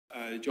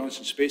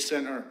Johnson Space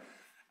Center.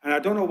 And I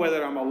don't know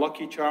whether I'm a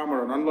lucky charm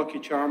or an unlucky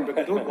charm, but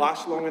they don't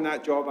last long in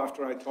that job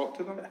after I talk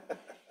to them.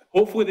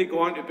 Hopefully they go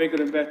on to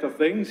bigger and better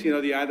things. You know,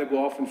 they either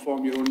go off and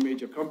form your own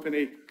major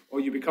company or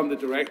you become the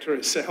director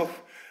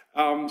itself.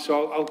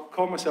 So I'll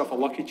call myself a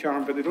lucky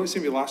charm, but they don't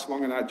seem to last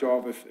long in that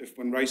job if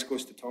when Rice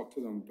goes to talk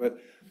to them.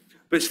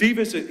 But Steve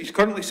he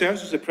currently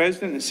serves as the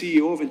president and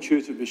CEO of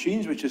Intuitive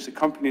Machines, which is the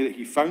company that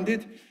he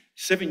founded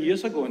 7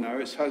 years ago now.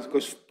 It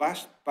goes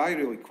by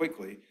really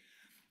quickly.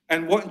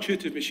 And what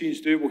Intuitive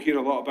Machines do, we'll hear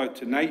a lot about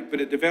tonight, but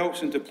it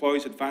develops and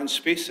deploys advanced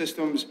space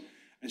systems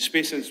and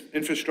space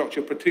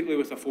infrastructure, particularly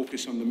with a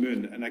focus on the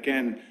moon. And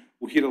again,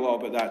 we'll hear a lot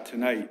about that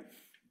tonight,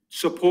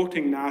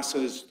 supporting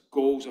NASA's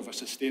goals of a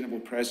sustainable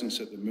presence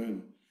at the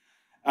moon.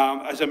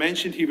 As I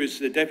mentioned, he was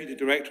the deputy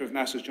director of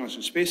NASA's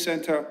Johnson Space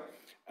Center.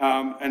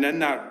 And in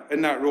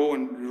that role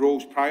and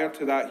roles prior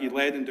to that, he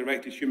led and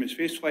directed human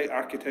spaceflight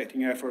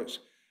architecting efforts,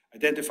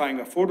 identifying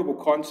affordable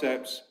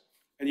concepts.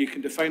 And you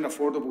can define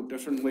affordable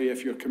differently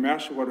if you're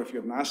commercial or if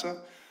you're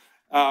NASA.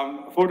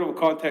 Affordable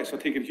context for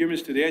taking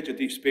humans to the edge of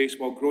deep space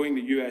while growing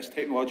the US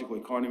technological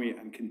economy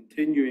and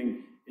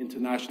continuing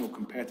international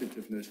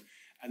competitiveness.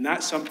 And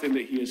that's something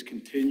that he has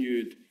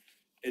continued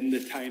in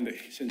the time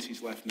since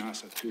he's left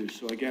NASA too.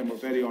 So again, we're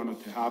very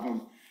honored to have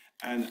him.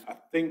 And I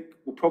think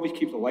we'll probably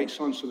keep the lights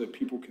on so that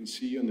people can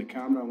see you on the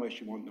camera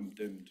unless you want them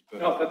dimmed.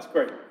 But, no, that's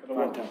great.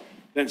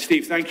 Then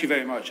Steve, thank you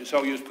very much. It's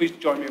all yours. Please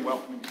join me in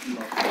welcoming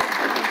Steve.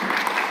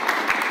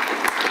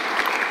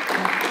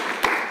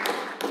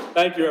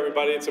 Thank you,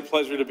 everybody. It's a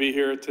pleasure to be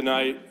here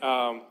tonight.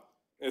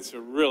 It's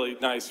a really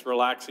nice,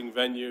 relaxing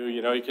venue.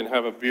 You know, you can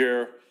have a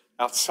beer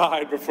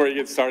outside before you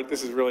get started.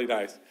 This is really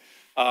nice.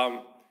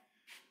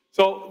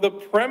 So the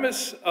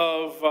premise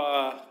of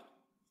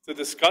the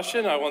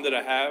discussion I wanted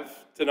to have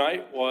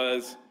tonight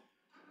was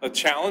a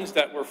challenge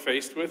that we're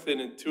faced with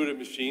in Intuitive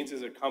Machines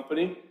as a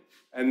company,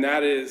 and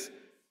that is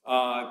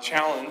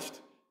challenged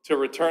to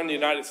return the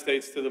United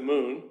States to the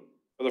moon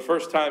for the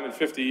first time in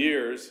 50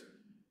 years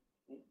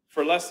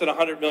for less than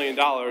 $100 million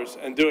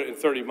and do it in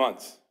 30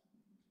 months.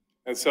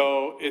 And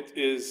so it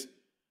is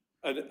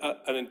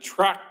an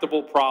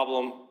intractable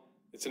problem.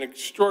 It's an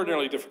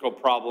extraordinarily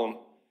difficult problem.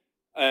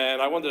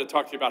 And I wanted to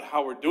talk to you about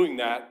how we're doing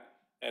that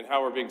and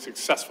how we're being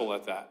successful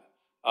at that.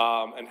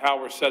 And how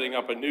we're setting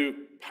up a new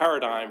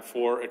paradigm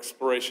for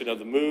exploration of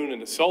the moon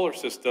and the solar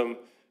system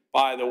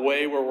by the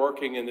way we're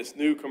working in this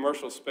new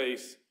commercial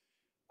space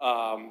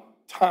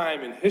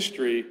time in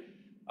history.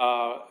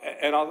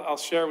 And I'll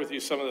share with you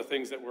some of the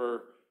things that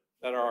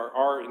are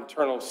our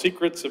internal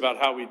secrets about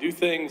how we do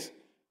things,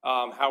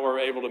 how we're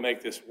able to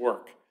make this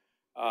work.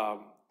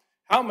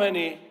 How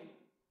many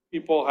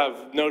people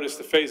have noticed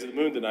the phase of the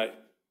moon tonight?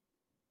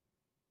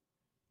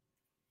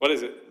 What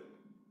is it?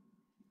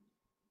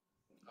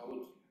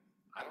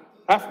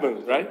 Half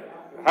moon, right?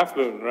 Half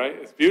moon, right?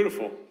 It's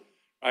beautiful,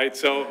 right?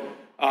 So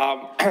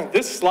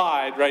this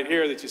slide right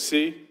here that you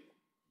see,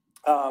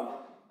 you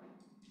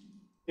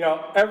know,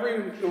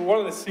 one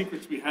of the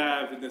secrets we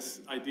have in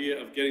this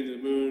idea of getting to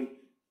the moon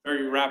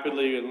very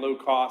rapidly and low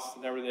cost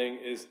and everything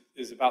is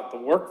about the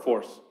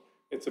workforce.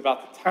 It's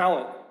about the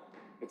talent.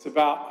 It's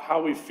about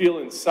how we feel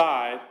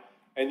inside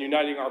and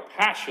uniting our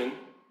passion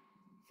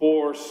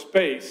for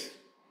space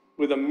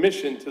with a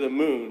mission to the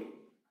moon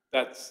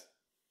that's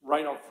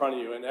right in front of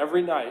you. And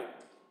every night,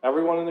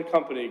 everyone in the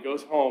company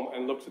goes home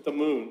and looks at the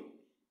moon,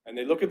 and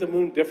they look at the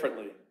moon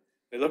differently.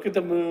 They look at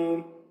the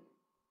moon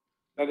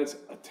that is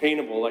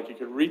attainable, like you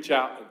could reach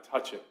out and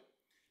touch it.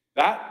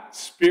 That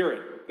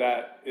spirit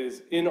that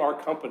is in our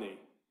company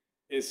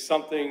is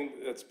something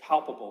that's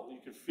palpable. You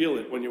can feel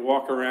it when you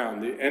walk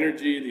around. The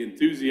energy, the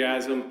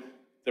enthusiasm,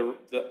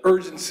 the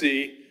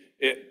urgency,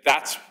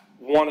 that's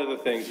one of the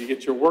things. You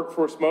get your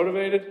workforce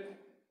motivated,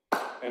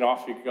 and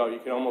off you go. You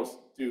can almost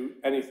do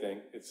anything.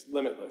 It's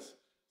limitless.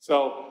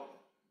 So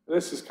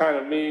this is kind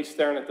of me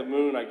staring at the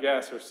moon, I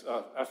guess,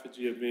 or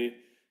effigy of me.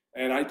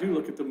 And I do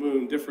look at the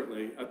moon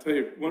differently. I'll tell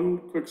you one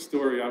quick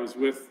story. I was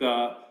with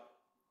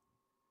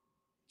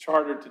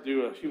chartered to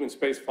do a human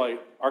spaceflight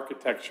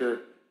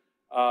architecture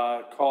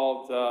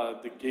called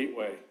the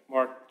Gateway.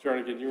 Mark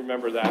Jernigan, you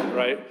remember that,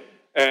 right?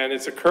 And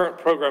it's a current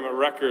program of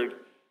record.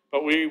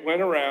 But we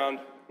went around,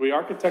 we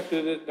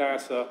architected it at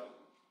NASA,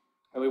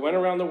 and we went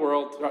around the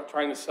world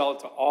trying to sell it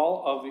to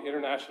all of the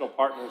international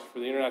partners for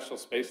the International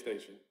Space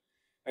Station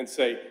and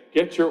say,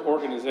 get your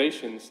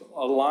organizations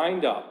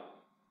aligned up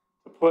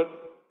to put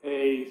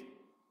a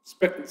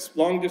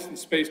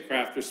long-distance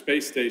spacecraft or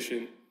space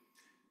station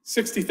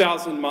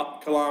 60,000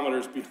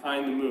 kilometers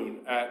behind the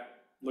moon at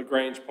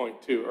Lagrange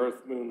point 2,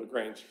 Earth, Moon,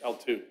 Lagrange,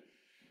 L2.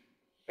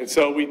 And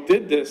so we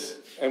did this,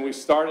 and we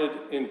started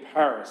in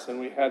Paris, and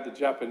we had the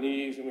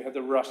Japanese, and we had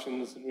the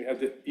Russians, and we had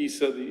the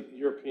ESA, the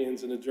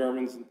Europeans, and the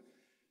Germans, and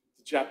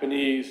the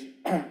Japanese,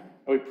 and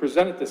we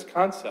presented this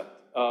concept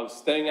of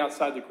staying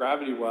outside the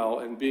gravity well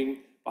and being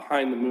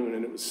behind the moon.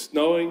 And it was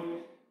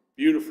snowing,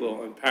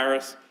 beautiful in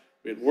Paris.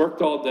 We had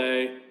worked all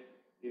day,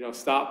 you know,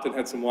 stopped and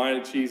had some wine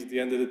and cheese at the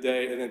end of the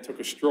day, and then took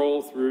a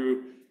stroll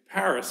through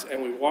Paris,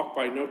 and we walked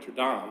by Notre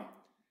Dame.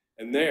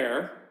 And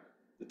there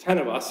the 10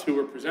 of us who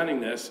were presenting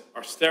this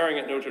are staring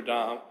at Notre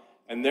Dame,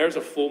 and there's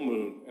a full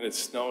moon, and it's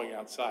snowing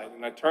outside.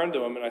 And I turned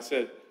to him and I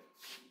said,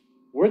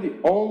 we're the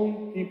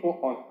only people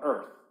on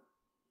Earth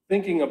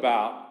thinking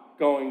about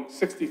going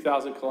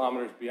 60,000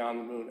 kilometers beyond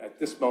the moon at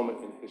this moment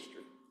in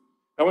history.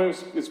 That one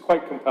is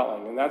quite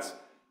compelling, and that's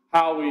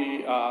how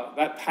we,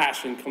 that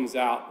passion comes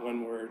out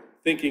when we're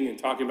thinking and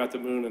talking about the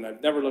moon, and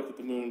I've never looked at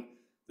the moon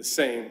the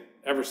same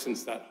ever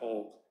since that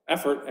whole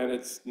effort, and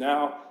it's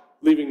now,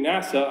 leaving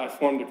NASA, I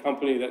formed a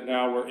company that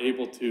now we're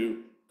able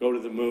to go to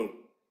the moon,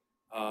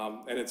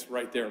 and it's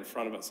right there in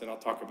front of us, and I'll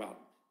talk about it.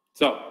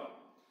 So,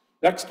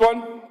 next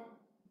one,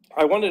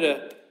 I wanted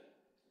to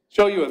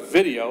show you a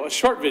video, a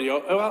short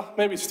video, well,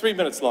 maybe it's 3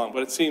 minutes long,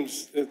 but it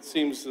seems a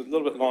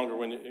little bit longer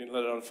when you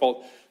let it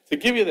unfold, to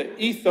give you the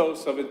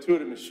ethos of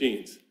Intuitive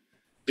Machines.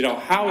 You know,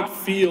 how it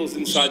feels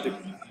inside the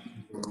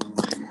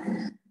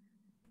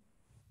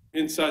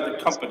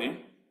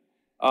company,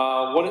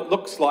 what it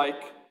looks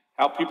like,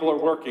 how people are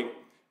working.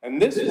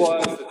 And this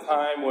was the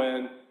time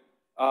when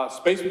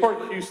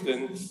Spaceport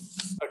Houston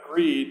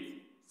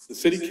agreed, the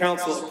city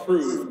council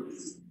approved,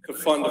 to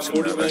fund a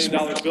 $40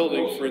 million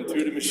building for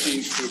Intuitive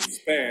Machines to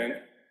expand.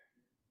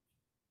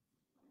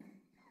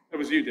 That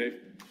was you,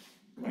 Dave.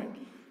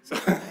 So,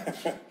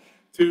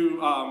 to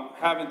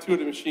have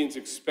Intuitive Machines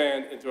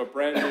expand into a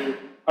brand new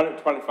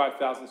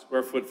 125,000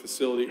 square foot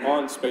facility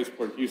on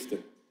Spaceport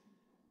Houston.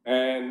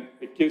 And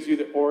it gives you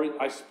the,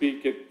 I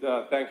speak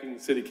at thanking the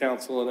city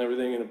council and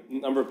everything, and a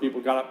number of people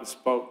got up and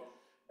spoke.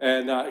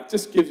 And it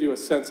just gives you a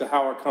sense of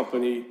how our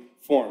company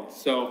formed.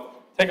 So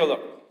take a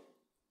look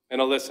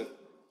and a listen.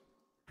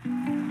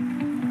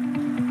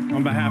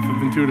 On behalf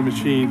of Intuitive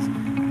Machines,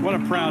 what a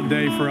proud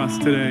day for us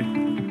today.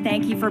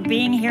 Thank you for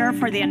being here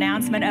for the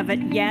announcement of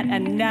yet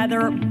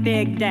another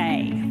big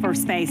day for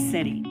Space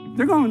City.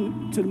 They're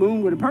going to the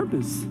moon with a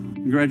purpose.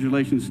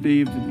 Congratulations,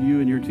 Steve, to you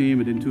and your team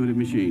at Intuitive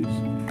Machines.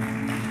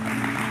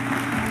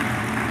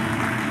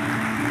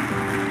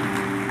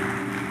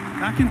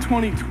 Back in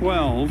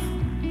 2012,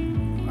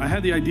 I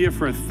had the idea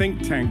for a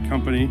think tank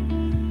company.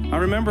 I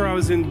remember I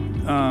was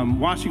in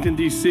Washington,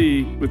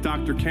 D.C. with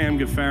Dr. Cam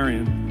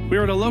Ghaffarian. We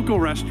were at a local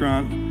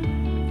restaurant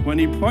when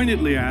he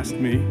pointedly asked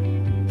me,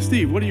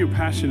 Steve, what are you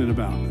passionate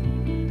about?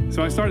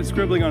 So I started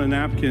scribbling on a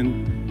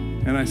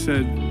napkin, and I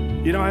said,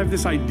 you know, I have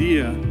this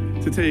idea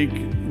to take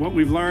what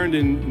we've learned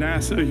in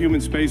NASA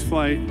human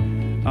spaceflight,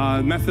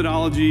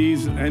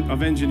 methodologies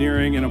of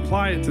engineering, and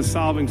apply it to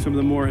solving some of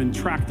the more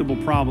intractable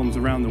problems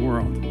around the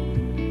world.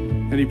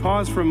 And he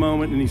paused for a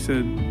moment and he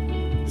said,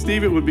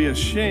 Steve, it would be a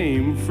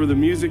shame for the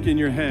music in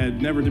your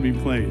head never to be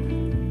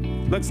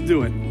played. Let's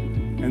do it.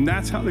 And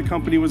that's how the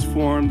company was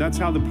formed, that's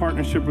how the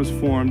partnership was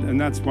formed, and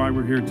that's why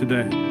we're here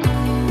today.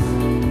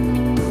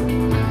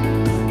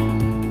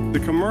 The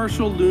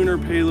Commercial Lunar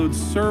Payload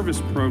Service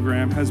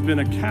Program has been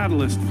a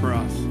catalyst for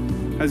us,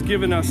 has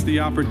given us the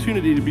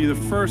opportunity to be the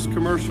first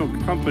commercial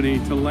company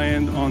to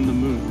land on the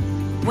moon.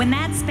 When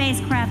that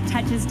spacecraft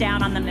touches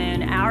down on the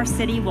moon, our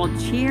city will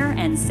cheer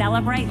and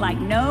celebrate like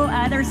no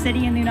other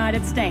city in the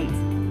United States.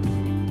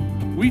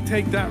 We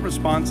take that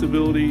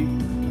responsibility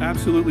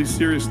absolutely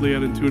seriously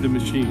at Intuitive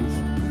Machines.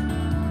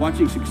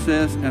 Watching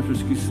success after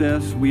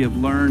success, we have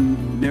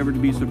learned never to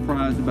be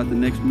surprised about the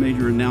next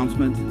major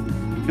announcement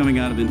coming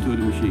out of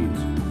Intuitive Machines.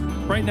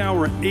 Right now,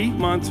 we're 8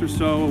 months or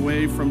so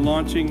away from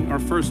launching our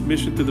first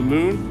mission to the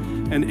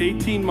moon, and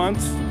 18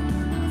 months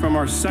from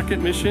our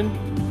second mission,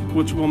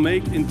 which will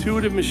make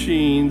Intuitive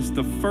Machines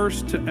the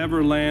first to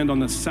ever land on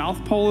the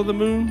south pole of the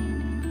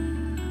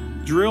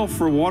moon, drill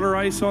for water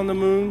ice on the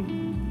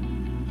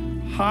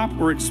moon, hop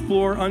or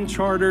explore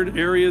uncharted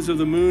areas of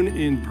the moon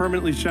in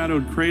permanently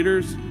shadowed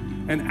craters,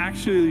 and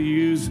actually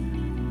use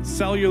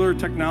cellular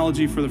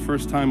technology for the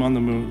first time on the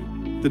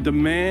moon. The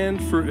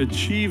demand for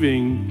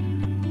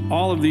achieving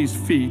all of these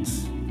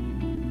feats,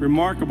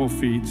 remarkable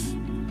feats,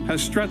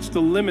 has stretched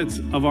the limits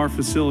of our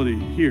facility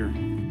here.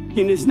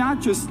 And it's not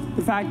just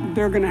the fact that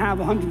they're going to have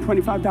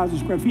 125,000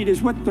 square feet,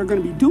 it's what they're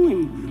going to be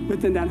doing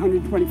within that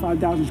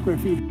 125,000 square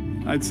feet.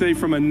 I'd say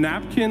from a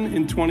napkin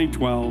in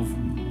 2012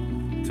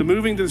 to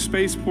moving to the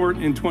spaceport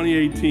in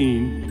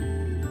 2018,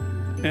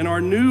 and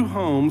our new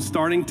home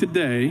starting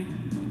today,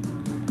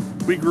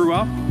 we grew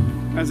up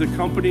as a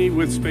company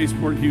with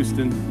Spaceport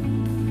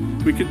Houston.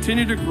 We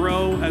continue to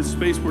grow as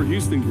Spaceport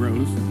Houston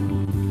grows.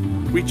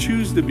 We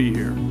choose to be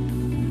here,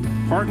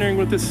 partnering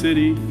with the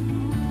city,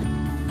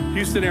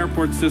 Houston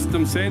Airport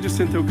System, San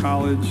Jacinto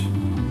College,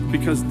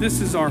 because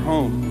this is our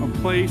home, a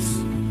place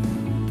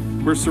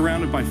we're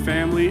surrounded by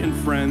family and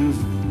friends,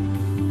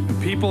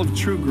 and people of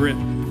true grit,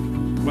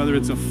 whether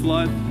it's a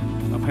flood,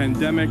 a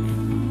pandemic,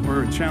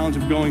 or a challenge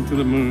of going to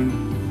the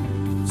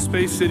moon.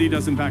 Space City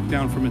doesn't back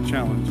down from a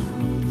challenge.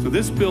 So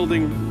this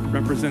building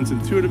represents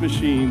Intuitive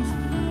Machines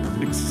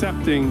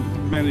accepting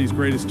humanity's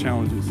greatest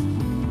challenges.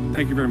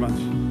 Thank you very much.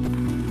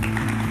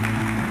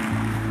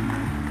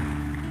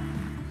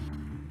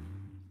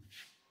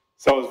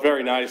 So it was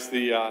very nice.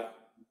 The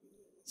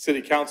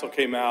city council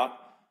came out.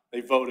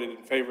 They voted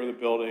in favor of the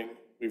building.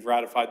 We've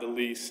ratified the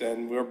lease,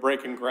 and we're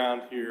breaking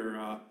ground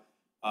here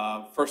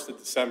 1st of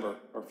December,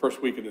 or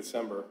first week of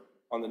December,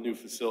 on the new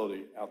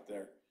facility out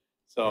there.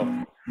 So,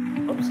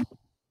 oops,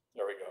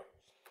 there we go.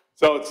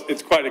 So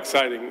it's quite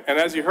exciting. And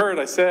as you heard,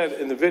 I said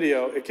in the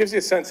video, it gives you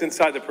a sense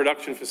inside the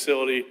production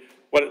facility,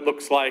 what it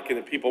looks like and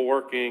the people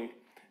working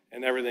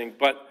and everything.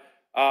 But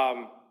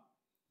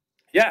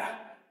yeah,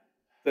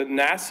 the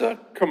NASA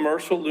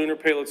Commercial Lunar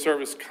Payload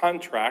Service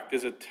contract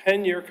is a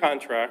 10-year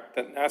contract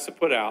that NASA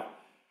put out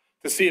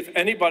to see if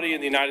anybody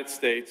in the United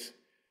States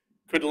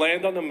could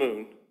land on the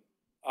moon,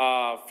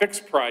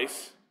 fixed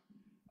price,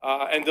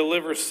 and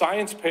deliver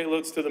science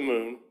payloads to the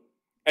moon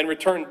and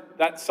return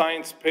that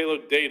science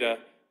payload data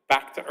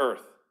back to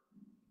Earth,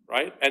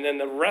 right? And then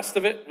the rest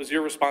of it was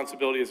your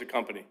responsibility as a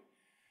company.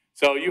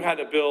 So you had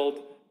to build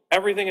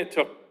everything it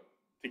took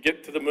to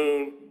get to the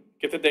moon,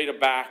 get the data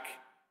back,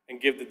 and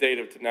give the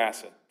data to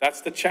NASA.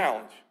 That's the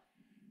challenge.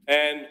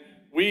 And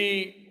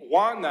we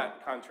won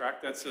that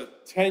contract. That's a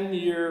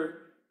 10-year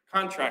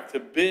contract to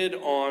bid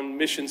on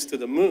missions to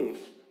the moon.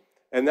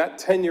 And that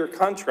 10-year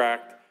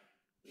contract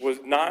was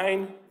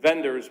 9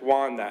 vendors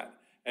won that.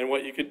 And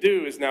what you could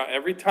do is now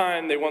every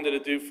time they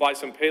wanted to fly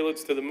some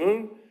payloads to the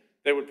moon,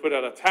 they would put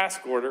out a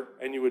task order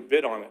and you would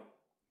bid on it.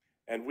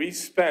 And we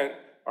spent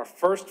our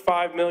first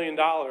 $5 million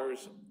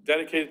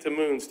dedicated to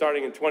moon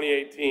starting in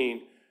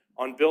 2018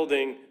 on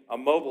building a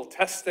mobile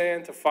test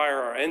stand to fire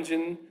our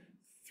engine,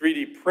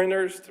 3D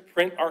printers to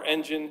print our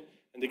engine,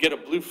 and to get a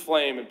blue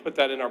flame and put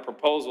that in our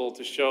proposal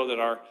to show that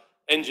our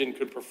engine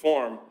could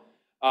perform.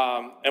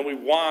 And we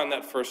won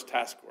that first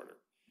task order.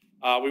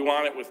 We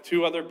won it with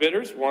 2 other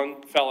bidders.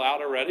 One fell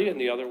out already, and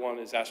the other one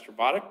is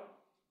Astrobotic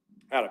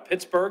out of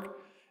Pittsburgh.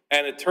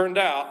 And it turned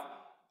out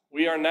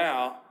we are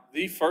now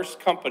the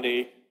first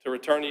company to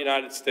return the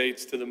United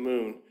States to the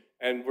moon.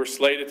 And we're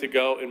slated to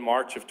go in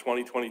March of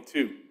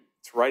 2022.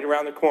 It's right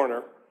around the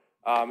corner.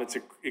 It's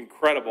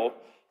incredible.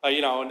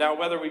 You know, now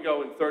whether we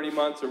go in 30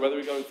 months or whether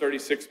we go in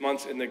 36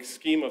 months in the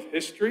scheme of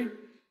history,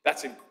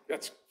 that's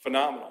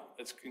phenomenal.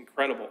 It's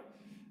incredible.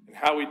 And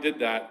how we did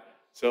that,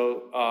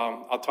 so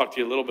I'll talk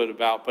to you a little bit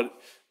about, but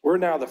we're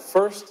now the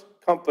first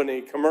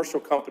company, commercial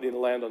company, to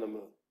land on the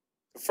moon.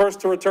 The first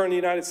to return the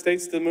United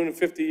States to the moon in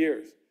 50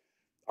 years.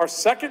 Our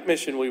second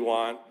mission we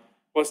won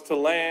was to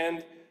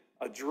land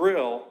a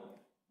drill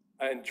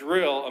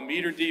a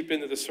meter deep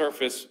into the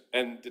surface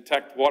and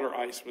detect water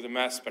ice with a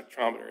mass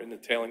spectrometer in the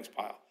tailings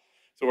pile.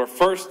 So we're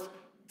first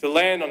to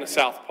land on the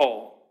South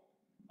Pole,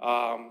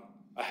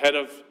 ahead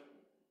of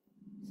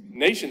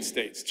nation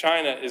states.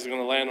 China is going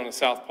to land on the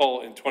South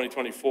Pole in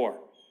 2024.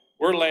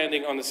 We're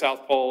landing on the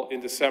South Pole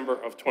in December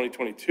of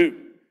 2022.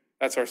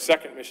 That's our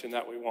second mission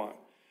that we want.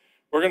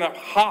 We're going to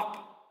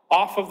hop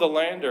off of the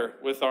lander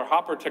with our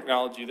hopper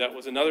technology. That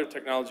was another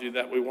technology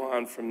that we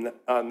won from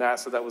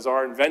NASA. That was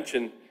our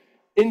invention,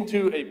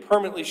 into a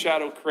permanently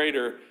shadowed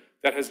crater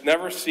that has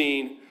never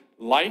seen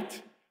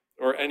light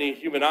or any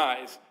human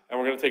eyes. And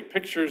we're going to take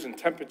pictures and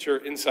temperature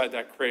inside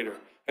that crater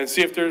and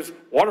see if there's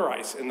water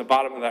ice in the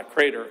bottom of that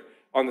crater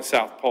on the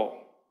South Pole.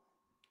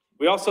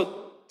 We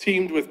also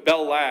teamed with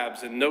Bell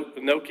Labs and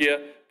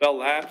Nokia Bell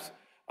Labs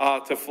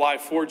to fly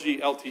 4G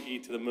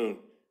LTE to the moon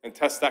and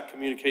test that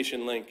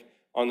communication link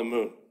on the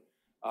moon.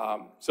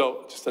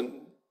 So just a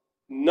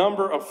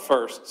number of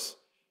firsts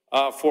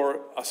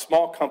for a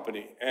small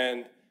company.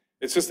 And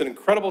it's just an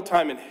incredible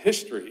time in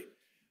history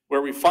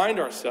where we find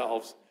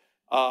ourselves,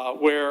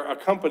 where a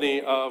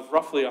company of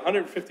roughly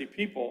 150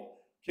 people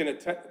can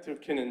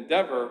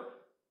endeavor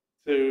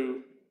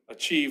to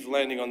achieve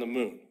landing on the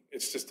moon.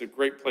 It's just a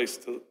great place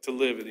to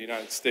live in the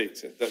United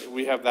States, that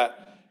we have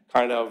that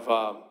kind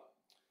of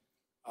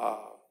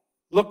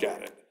look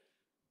at it.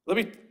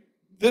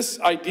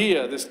 This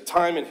idea, this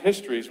time in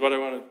history is what I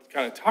want to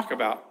kind of talk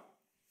about.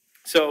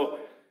 So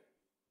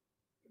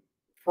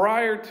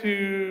prior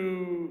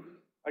to,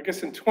 I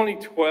guess in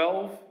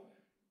 2012,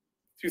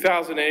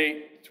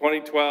 2008,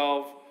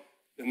 2012,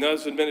 in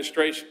those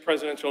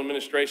presidential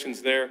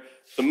administrations there,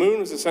 the moon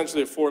was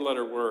essentially a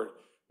 4-letter word.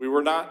 We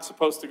were not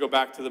supposed to go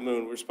back to the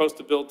moon. We were supposed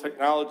to build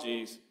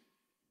technologies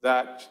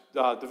that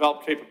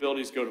develop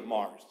capabilities to go to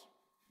Mars.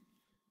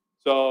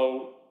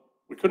 So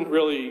we couldn't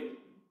really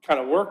kind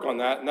of work on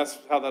that, and that's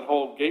how that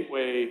whole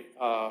Gateway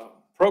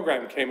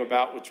program came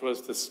about, which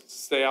was to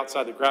stay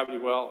outside the gravity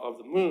well of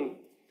the moon.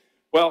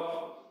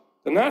 Well,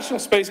 the National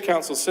Space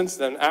Council since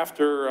then,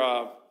 after,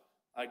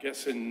 I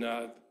guess in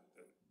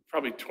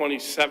probably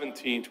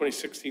 2016,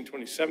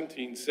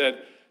 2017,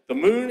 said, the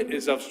moon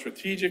is of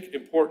strategic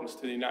importance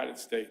to the United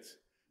States.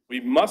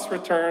 We must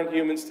return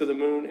humans to the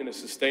moon in a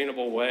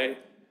sustainable way.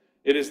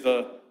 It is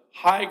the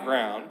high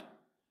ground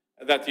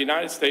that the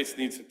United States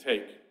needs to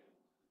take.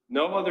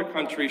 No other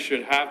country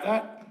should have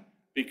that,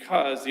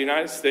 because the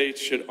United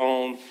States should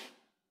own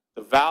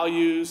the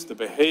values, the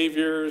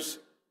behaviors,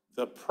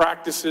 the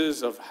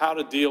practices of how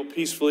to deal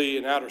peacefully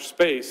in outer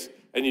space.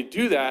 And you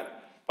do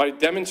that by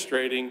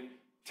demonstrating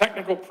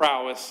technical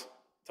prowess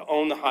to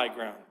own the high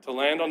ground, to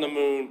land on the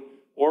moon,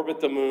 orbit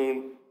the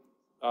moon,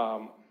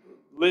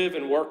 live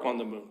and work on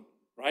the moon,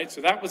 right? So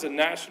that was a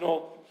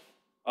National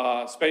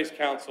Space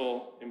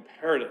Council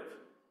imperative.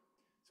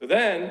 So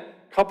then,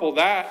 couple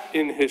that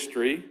in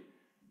history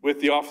with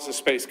the Office of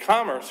Space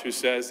Commerce, who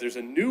says there's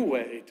a new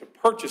way to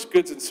purchase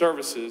goods and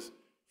services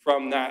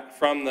from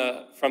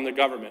the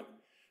government.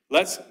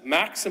 Let's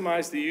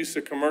maximize the use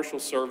of commercial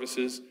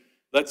services.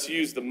 Let's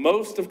use the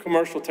most of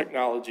commercial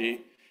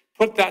technology,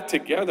 put that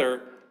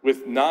together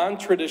with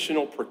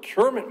non-traditional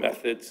procurement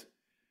methods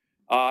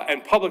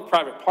and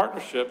public-private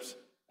partnerships,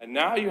 and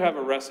now you have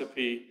a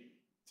recipe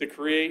to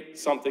create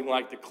something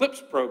like the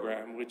CLIPS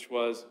program, which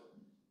was,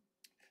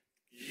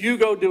 you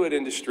go do it,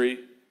 industry,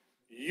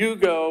 you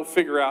go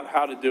figure out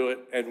how to do it,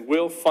 and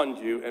we'll fund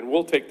you, and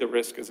we'll take the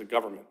risk as a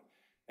government.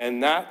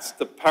 And that's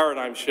the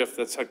paradigm shift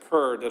that's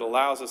occurred that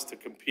allows us to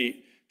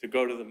compete to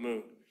go to the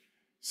moon.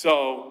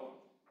 So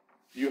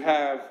you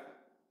have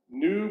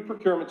new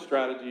procurement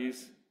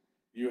strategies,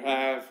 you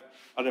have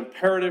an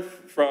imperative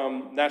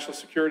from national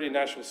security and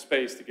national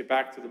space to get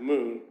back to the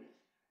moon,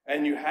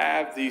 and you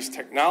have these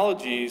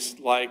technologies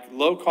like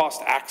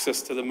low-cost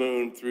access to the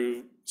moon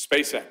through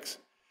SpaceX.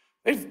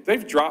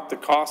 They've dropped the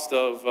cost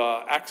of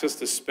access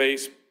to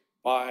space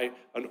by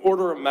an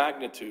order of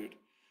magnitude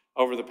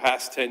over the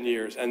past 10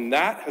 years. And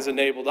that has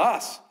enabled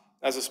us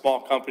as a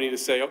small company to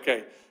say,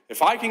 okay,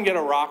 if I can get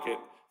a rocket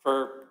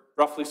for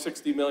roughly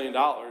 $60 million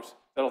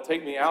that'll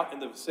take me out in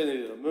the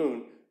vicinity of the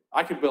moon,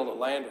 I can build a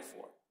lander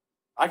for it.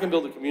 I can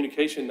build a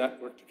communication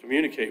network to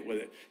communicate with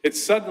it.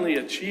 It's suddenly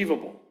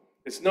achievable.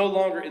 It's no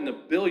longer in the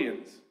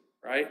billions,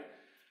 right?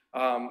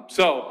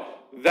 So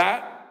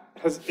that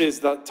is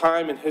the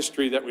time in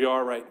history that we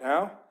are right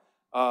now.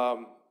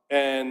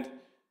 And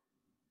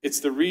it's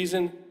the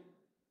reason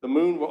the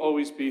moon will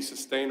always be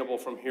sustainable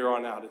from here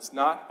on out. It's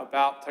not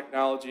about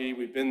technology.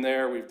 We've been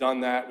there, we've done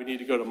that, we need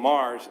to go to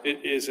Mars.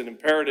 It is an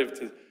imperative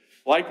to,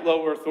 like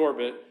low Earth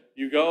orbit,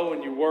 you go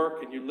and you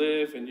work and you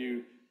live and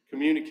you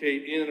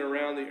communicate in and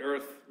around the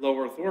Earth, low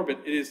Earth orbit.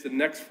 It is the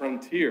next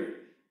frontier.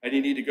 And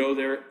you need to go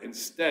there and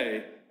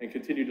stay and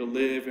continue to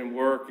live and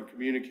work and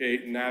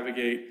communicate and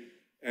navigate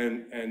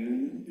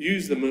and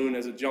use the moon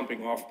as a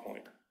jumping off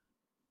point.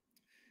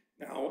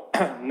 Now,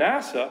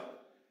 NASA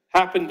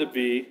happened to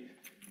be,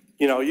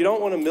 you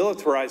don't want to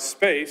militarize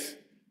space,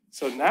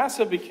 so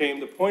NASA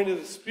became the point of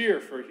the spear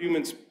for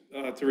humans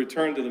to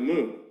return to the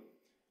moon,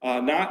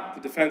 not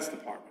the Defense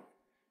Department.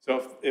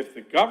 So if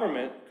the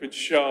government could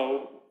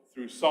show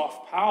through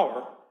soft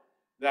power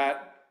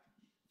that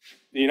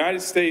the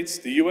United States,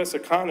 the US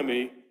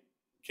economy,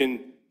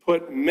 can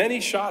put many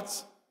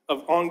shots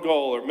on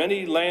goal or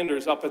many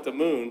landers up at the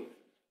moon,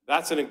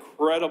 that's an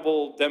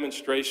incredible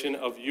demonstration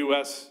of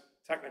US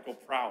technical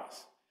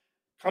prowess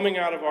coming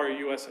out of our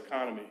US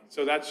economy.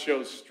 So that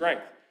shows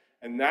strength.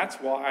 And that's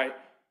why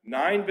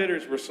 9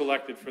 bidders were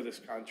selected for this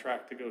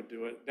contract to go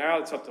do it. Now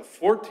it's up to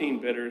 14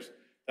 bidders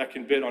that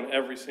can bid on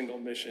every single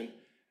mission.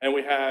 And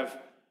we have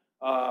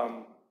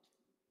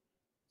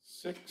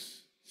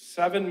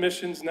 7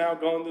 missions now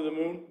going to the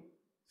moon,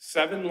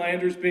 7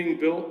 landers being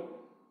built,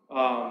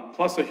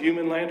 plus a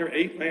human lander,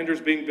 8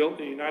 landers being built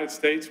in the United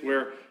States,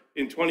 where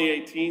in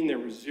 2018 there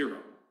was 0.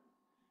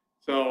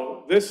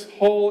 So this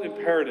whole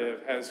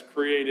imperative has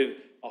created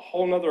a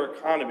whole nother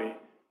economy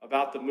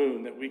about the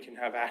moon that we can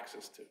have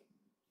access to.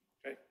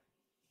 Okay?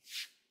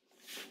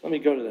 Let me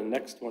go to the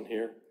next one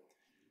here.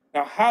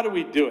 Now, how do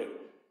we do it?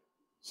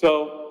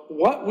 So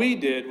what we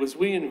did was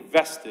we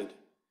invested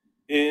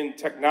in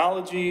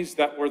technologies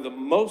that were the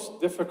most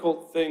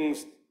difficult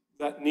things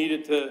that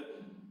needed to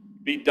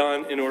be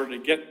done in order to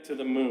get to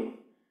the moon.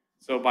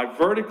 So by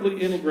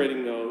vertically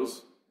integrating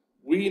those,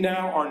 we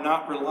now are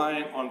not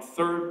reliant on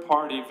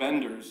third-party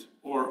vendors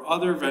or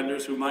other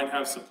vendors who might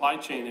have supply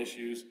chain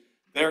issues.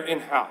 They're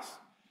in-house.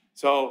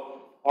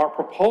 So our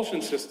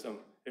propulsion system,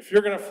 if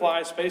you're going to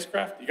fly a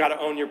spacecraft, you got to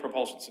own your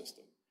propulsion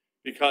system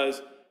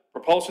because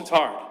propulsion's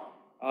hard.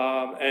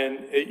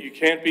 You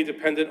can't be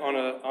dependent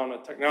on a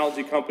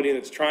technology company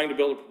that's trying to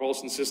build a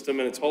propulsion system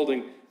and it's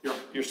holding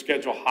your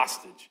schedule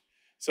hostage.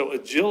 So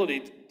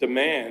agility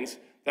demands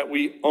that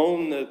we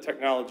own the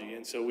technology,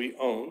 and so we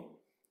own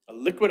a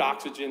liquid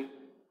oxygen,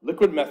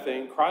 liquid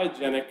methane,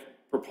 cryogenic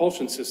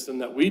propulsion system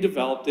that we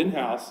developed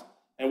in-house,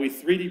 and we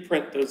 3D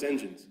print those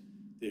engines.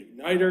 The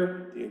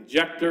igniter, the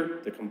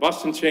injector, the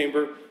combustion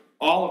chamber,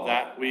 all of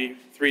that we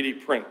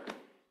 3D print.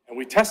 And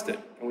we test it,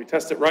 and we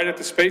test it right at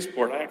the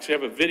spaceport. I actually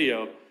have a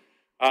video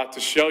to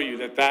show you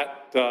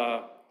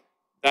that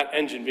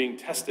engine being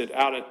tested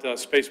out at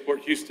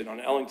Spaceport Houston on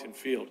Ellington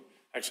Field.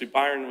 Actually,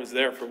 Byron was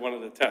there for one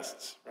of the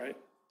tests, right?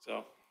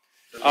 So,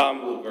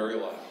 cool, very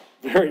loud.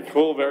 Very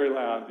cool, very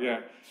loud, yeah.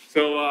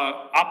 So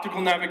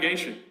optical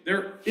navigation.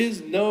 There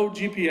is no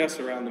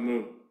GPS around the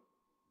moon.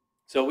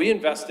 So we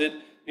invested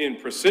in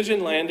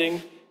precision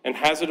landing and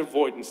hazard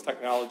avoidance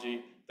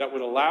technology that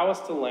would allow us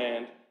to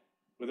land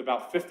with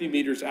about 50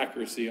 meters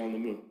accuracy on the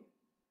moon.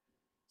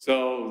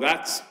 So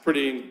that's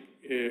pretty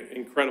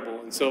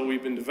incredible. And so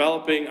we've been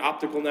developing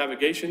optical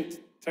navigation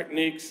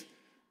techniques,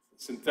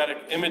 synthetic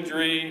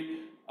imagery,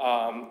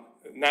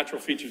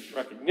 natural features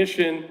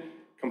recognition,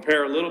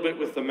 compare a little bit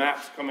with the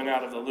maps coming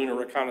out of the Lunar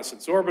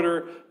Reconnaissance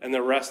Orbiter, and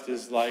the rest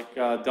is like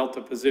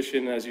delta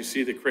position. As you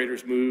see the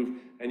craters move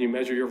and you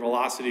measure your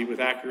velocity with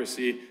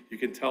accuracy, you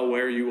can tell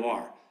where you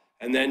are.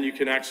 And then you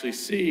can actually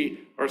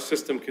see, our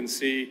system can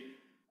see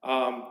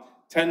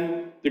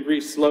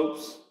 10-degree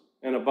slopes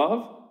and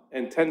above,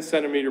 and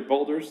 10-centimeter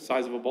boulders,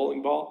 size of a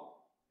bowling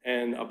ball,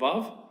 and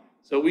above.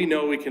 So we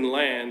know we can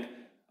land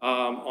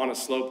on a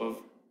slope of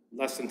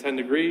less than 10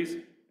 degrees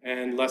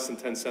and less than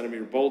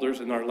 10-centimeter boulders,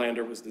 and our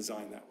lander was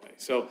designed that way.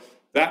 So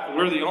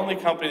we're the only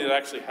company that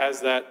actually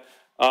has that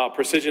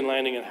precision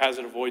landing and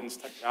hazard avoidance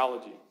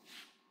technology.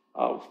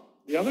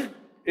 The other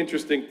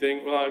interesting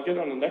thing, well, I'll get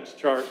on the next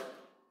chart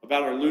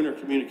about our lunar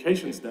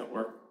communications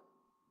network,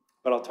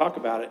 but I'll talk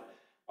about it.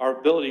 Our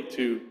ability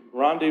to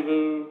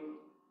rendezvous,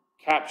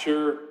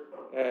 capture,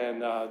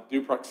 and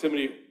do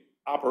proximity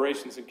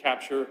operations and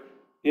capture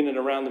in and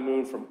around the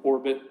moon from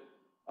orbit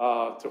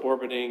to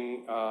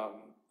orbiting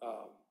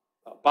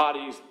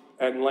bodies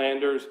and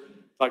landers.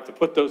 Like to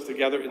put those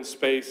together in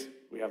space.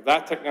 We have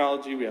that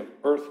technology. We have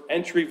Earth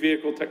entry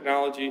vehicle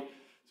technology.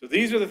 So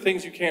these are the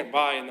things you can't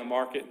buy in the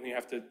market, and you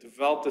have to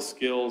develop the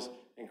skills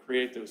and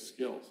create those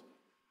skills.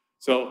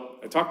 So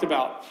I talked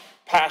about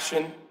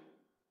passion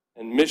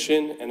and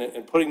mission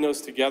and putting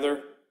those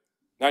together.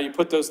 Now you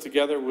put those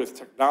together with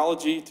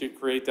technology to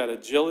create that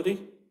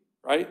agility,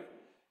 right?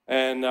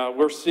 And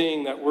we're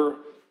seeing that we're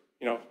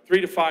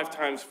 3 to 5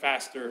 times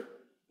faster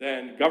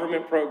than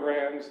government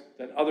programs,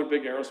 than other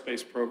big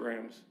aerospace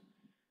programs.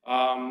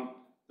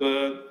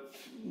 The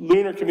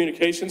lunar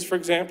communications, for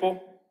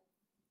example,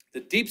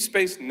 the Deep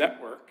Space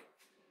Network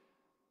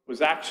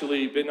was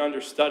actually been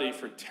under study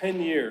for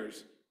 10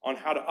 years on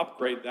how to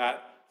upgrade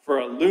that for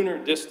a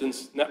lunar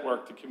distance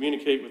network to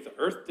communicate with the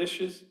Earth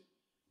dishes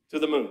to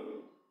the moon,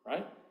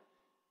 right?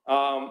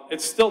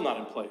 It's still not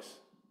in place.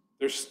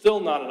 There's still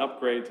not an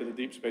upgrade to the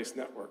Deep Space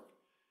Network.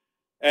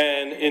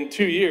 And in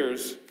 2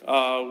 years,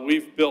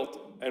 we've built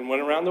and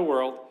went around the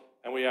world,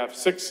 and we have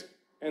 6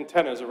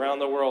 antennas around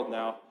the world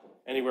now,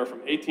 anywhere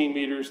from 18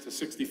 meters to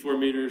 64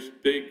 meters,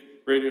 big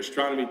radio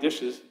astronomy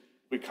dishes.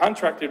 We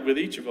contracted with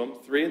each of them,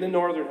 3 in the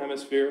northern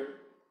hemisphere,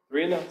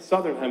 3 in the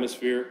southern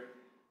hemisphere,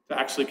 to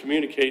actually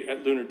communicate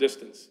at lunar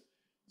distance.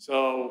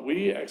 So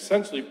we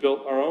essentially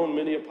built our own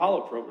mini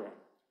Apollo program.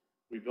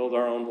 We build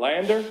our own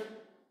lander,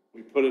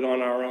 we put it on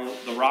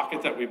the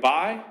rocket that we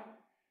buy,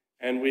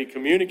 and we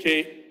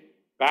communicate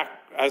back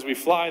as we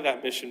fly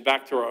that mission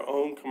back to our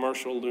own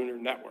commercial lunar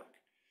network.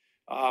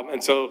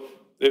 And so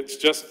it's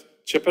just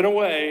chipping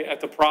away at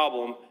the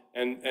problem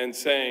and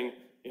saying,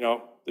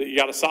 that you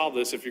got to solve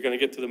this if you're going to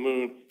get to the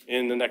moon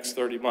in the next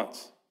 30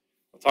 months.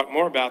 I'll talk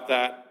more about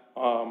that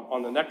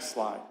on the next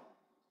slide.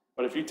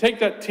 But if you take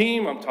that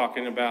team I'm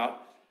talking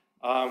about,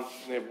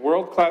 they have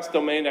world-class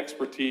domain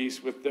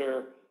expertise with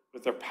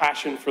their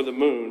passion for the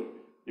moon.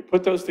 You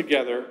put those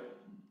together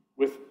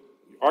with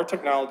our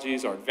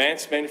technologies, our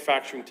advanced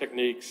manufacturing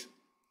techniques,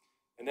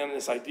 and then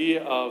this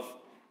idea of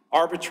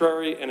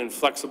arbitrary and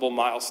inflexible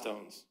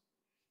milestones.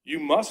 You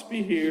must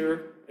be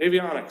here,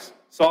 avionics,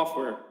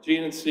 software,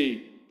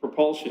 GNC,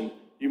 propulsion.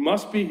 You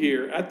must be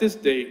here at this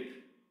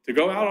date to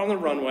go out on the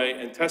runway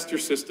and test your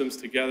systems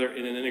together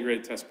in an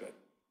integrated test bed.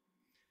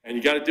 And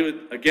you got to do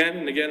it again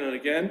and again and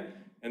again,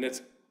 and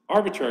it's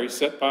arbitrary,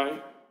 set by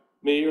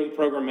me or the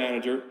program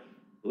manager.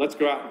 Let's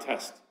go out and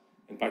test.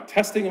 And by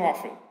testing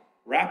often,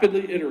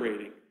 rapidly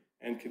iterating,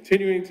 and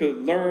continuing to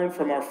learn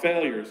from our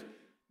failures,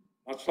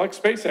 much like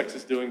SpaceX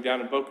is doing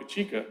down in Boca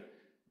Chica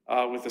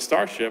with the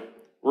Starship,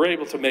 we're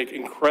able to make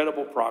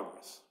incredible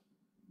progress.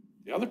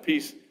 The other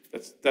piece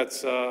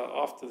that's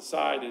off to the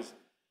side is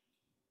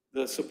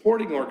the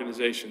supporting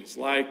organizations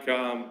like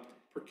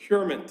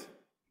procurement,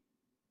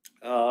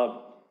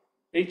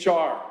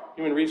 HR,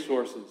 human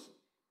resources,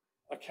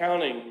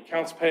 accounting,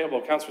 accounts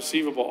payable, accounts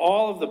receivable,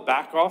 all of the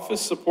back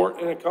office support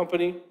in a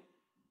company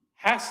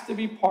has to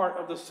be part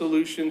of the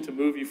solution to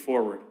move you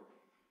forward.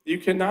 You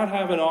cannot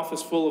have an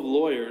office full of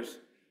lawyers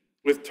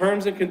with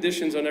terms and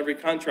conditions on every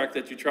contract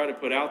that you try to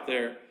put out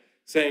there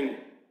saying,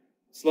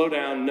 slow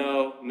down,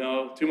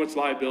 no, too much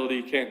liability,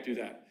 you can't do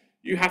that.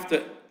 You have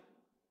to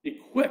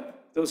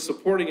equip those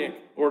supporting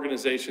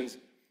organizations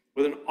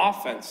with an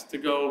offense to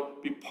go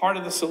be part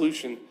of the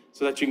solution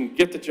so that you can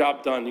get the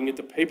job done, you can get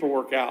the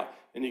paperwork out,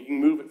 and you can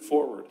move it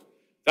forward.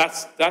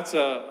 That's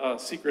a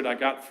secret I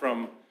got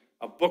from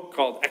a book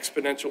called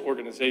Exponential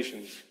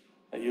Organizations.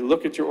 And you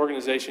look at your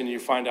organization and you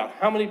find out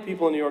how many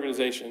people in the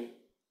organization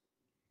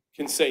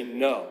can say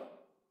no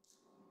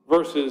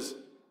versus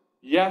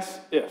yes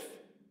if,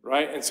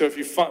 right? And so if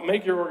you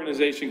make your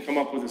organization come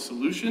up with a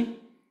solution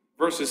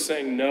versus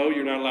saying no,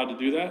 you're not allowed to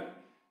do that,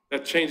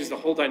 that changes the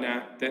whole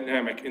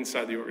dynamic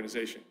inside the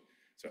organization.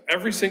 So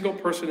every single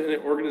person in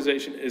the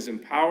organization is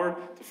empowered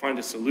to find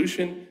a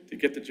solution, to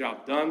get the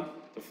job done,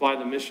 to fly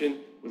the mission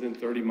within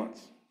 30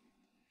 months.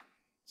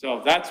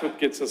 So that's what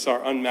gets us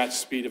our unmatched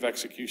speed of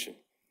execution.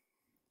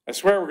 I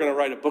swear we're going to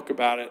write a book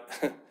about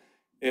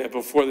it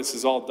before this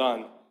is all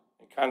done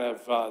and kind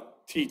of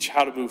teach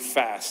how to move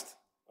fast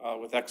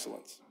with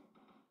excellence.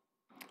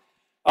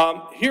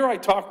 Here I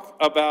talk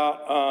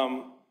about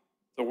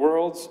the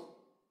world's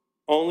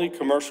only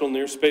commercial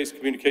near-space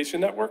communication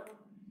network.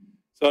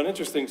 So an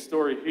interesting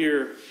story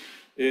here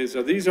is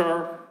these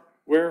are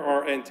where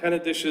our antenna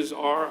dishes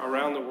are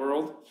around the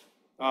world,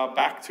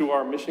 back to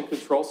our Mission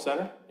Control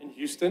Center in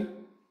Houston.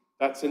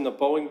 That's in the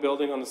Boeing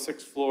building on the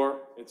 6th floor.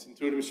 It's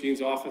Intuitive Machines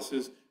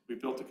offices. We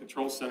built a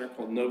control center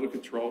called Nova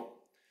Control.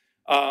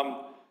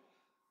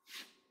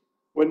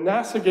 When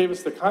NASA gave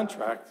us the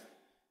contract,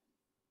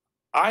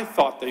 I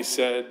thought they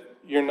said,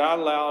 you're not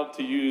allowed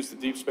to use the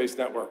Deep Space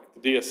Network,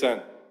 the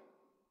DSN.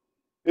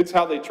 It's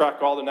how they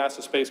track all the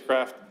NASA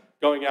spacecraft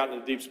going out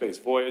into deep space,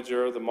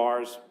 Voyager, the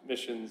Mars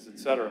missions, et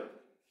cetera.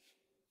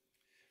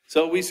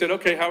 So we said,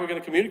 okay, how are we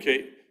going to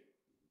communicate?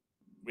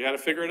 We had to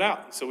figure it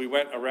out. So we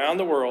went around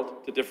the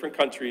world to different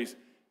countries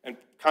and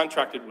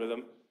contracted with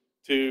them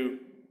to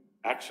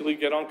actually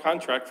get on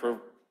contract for a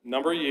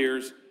number of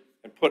years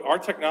and put our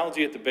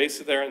technology at the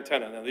base of their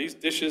antenna. Now, these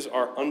dishes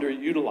are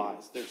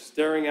underutilized. They're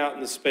staring out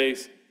into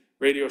space,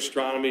 radio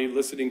astronomy,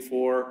 listening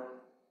for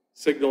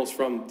signals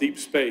from deep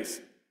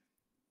space.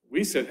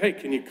 We said, hey,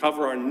 can you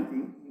cover our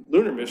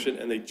lunar mission?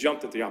 And they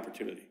jumped at the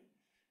opportunity.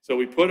 So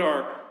we put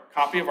our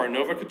copy of our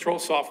Nova Control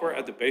software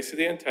at the base of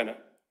the antenna.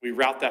 We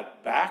route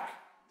that back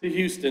to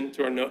Houston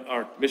to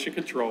our mission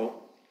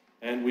control,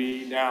 and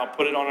we now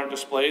put it on our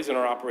displays and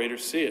our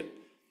operators see it.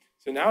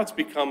 So now it's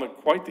become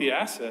quite the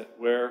asset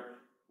where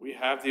we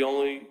have the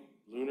only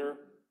lunar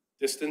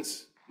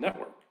distance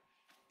network.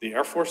 The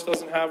Air Force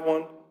doesn't have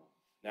one.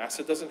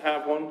 NASA doesn't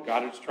have one.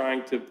 Goddard's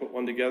trying to put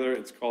one together.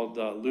 It's called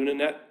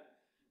LunaNet.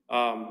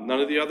 None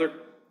of the other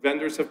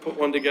vendors have put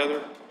one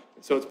together.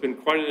 So it's been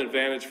quite an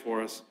advantage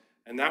for us.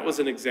 And that was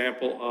an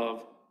example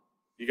of,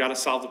 you got to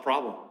solve the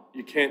problem.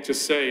 You can't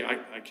just say,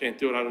 I can't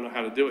do it, I don't know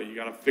how to do it. You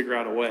got to figure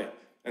out a way.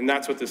 And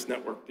that's what this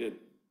network did.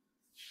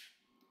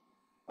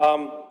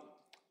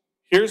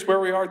 Here's where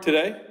we are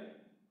today.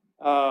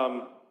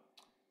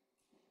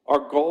 Our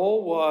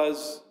goal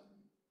was,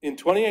 in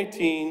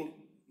 2018,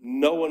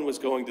 no one was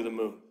going to the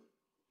moon.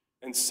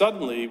 And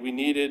suddenly, we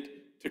needed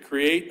to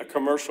create a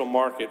commercial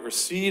market or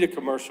seed a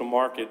commercial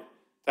market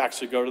to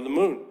actually go to the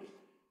moon.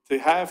 To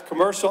have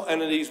commercial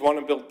entities want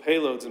to build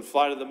payloads and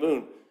fly to the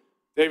moon.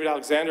 David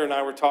Alexander and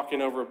I were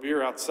talking over a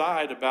beer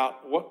outside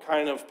about what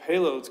kind of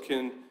payloads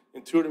can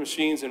Intuitive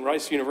Machines and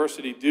Rice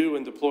University do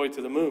and deploy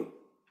to the moon,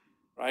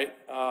 right?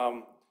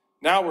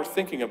 Now we're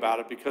thinking about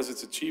it because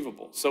it's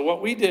achievable. So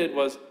what we did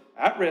was,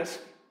 at risk,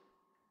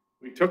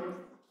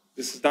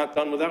 this is not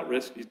done without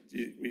risk.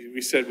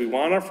 We said we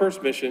want our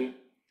first mission.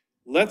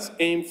 Let's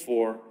aim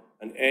for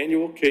an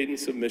annual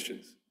cadence of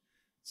missions.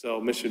 So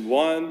mission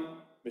 1,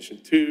 mission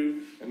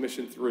 2, and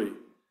mission 3.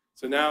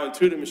 So now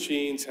Intuitive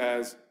Machines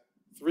has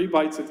 3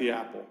 bites at the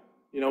apple.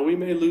 You know, we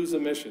may lose a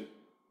mission.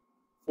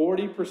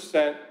 Only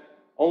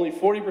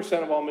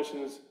 40% of all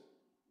missions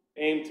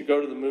aimed to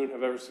go to the moon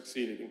have ever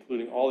succeeded,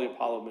 including all the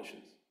Apollo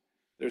missions.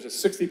 There's a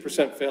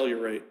 60% failure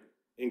rate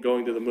in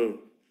going to the moon.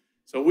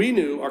 So we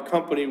knew our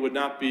company would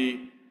not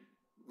be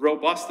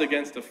robust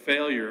against a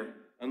failure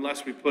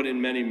unless we put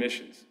in many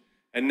missions.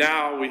 And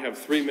now we have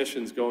 3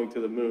 missions going to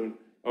the moon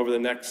over the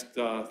next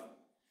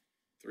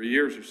 3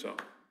 years or so.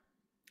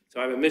 So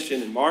I have a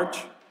mission in March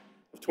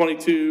of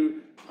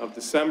 22, of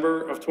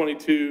December of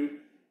 22,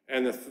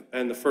 and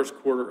the first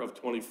quarter of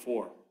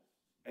 24.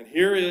 And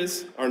here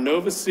is our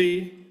Nova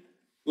C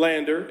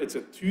lander. It's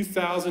a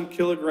 2,000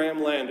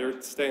 kilogram lander.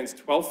 It stands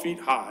 12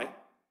 feet high.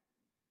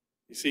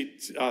 You see,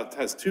 it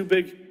has 2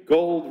 big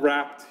gold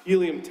wrapped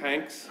helium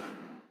tanks.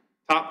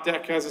 Top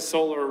deck has a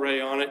solar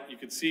array on it. You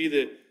can see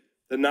the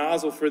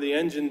nozzle for the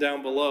engine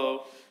down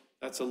below.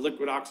 That's a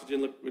liquid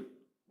oxygen, liquid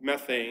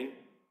methane.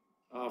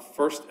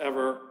 First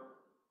ever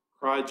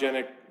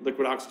cryogenic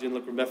liquid oxygen,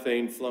 liquid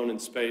methane flown in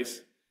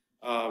space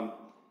on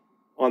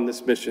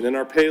this mission. And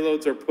our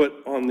payloads are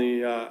put on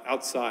the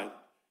outside.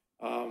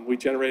 We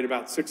generate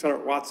about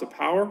 600 watts of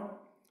power.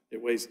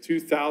 It weighs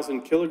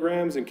 2,000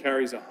 kilograms and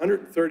carries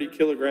 130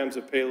 kilograms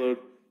of payload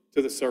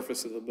to the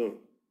surface of the moon.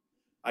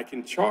 I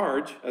can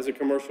charge, as a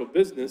commercial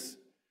business,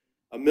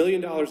 $1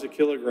 million a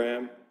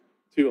kilogram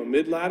to a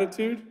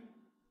mid-latitude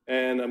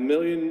and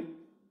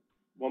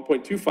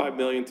 $1.25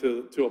 million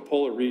to a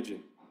polar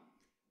region.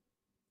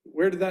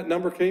 Where did that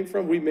number came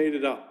from? We made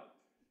it up.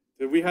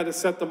 We had to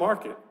set the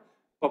market.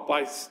 But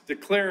by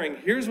declaring,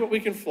 here's what we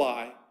can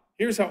fly,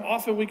 here's how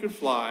often we can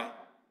fly,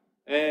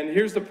 and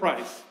here's the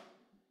price,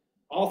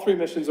 all 3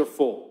 missions are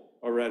full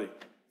already,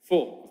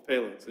 full of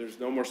payloads. There's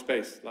no more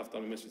space left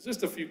on the missions,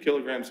 just a few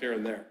kilograms here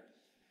and there.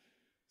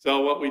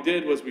 So what we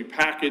did was we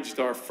packaged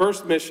our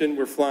first mission.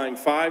 We're flying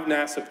 5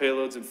 NASA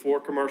payloads and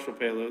 4 commercial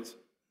payloads.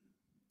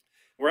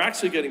 We're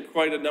actually getting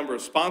quite a number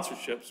of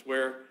sponsorships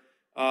where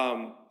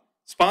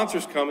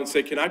sponsors come and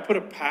say, can I put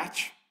a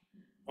patch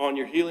on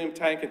your helium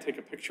tank and take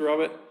a picture of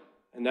it?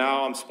 And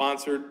now I'm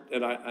sponsored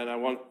and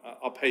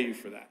I'll pay you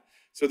for that.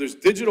 So there's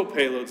digital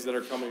payloads that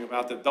are coming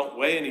about that don't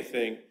weigh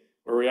anything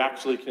where we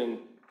actually can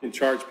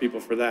charge people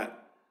for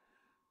that.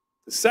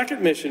 The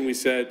second mission we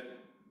said,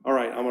 all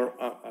right,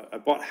 I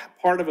bought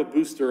part of a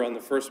booster on the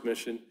first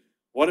mission.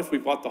 What if we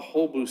bought the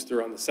whole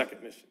booster on the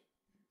second mission?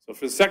 So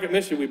for the second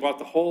mission, we bought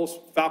the whole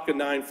Falcon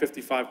 9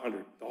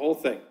 5500, the whole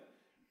thing.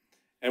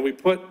 And we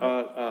put,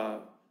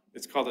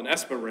 it's called an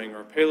ESPA ring,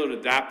 or a payload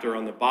adapter,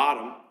 on the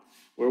bottom,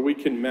 where we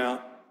can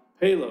mount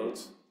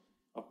payloads,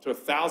 up to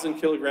 1,000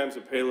 kilograms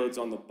of payloads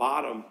on the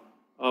bottom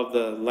of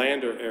the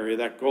lander area,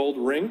 that gold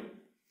ring.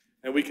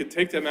 And we could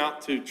take them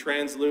out to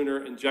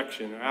translunar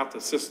injection, or out to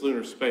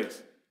cislunar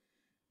space.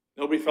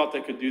 Nobody thought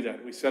they could do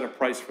that. We set a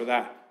price for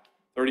that.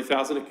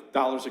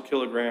 $30,000 a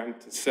kilogram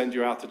to send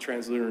you out to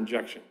translunar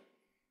injection.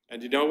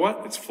 And you know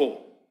what? It's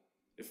full.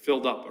 It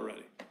filled up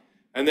already.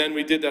 And then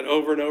we did that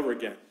over and over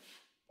again.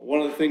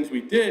 One of the things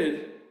we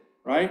did,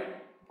 right,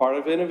 part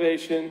of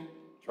innovation,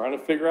 trying to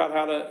figure out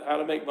how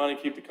to make money,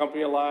 keep the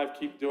company alive,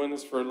 keep doing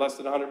this for less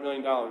than $100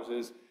 million,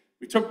 is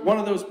we took one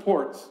of those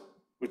ports,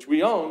 which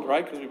we owned,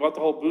 right, because we bought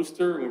the whole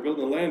booster and we're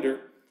building a lander,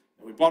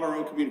 and we bought our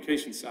own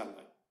communications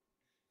satellite.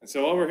 And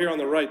so over here on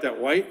the right, that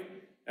white,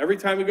 every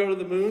time we go to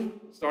the moon,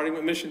 starting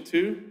with mission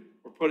 2,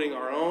 we're putting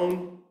our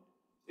own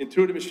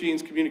Intuitive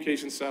Machines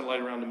communications satellite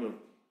around the moon.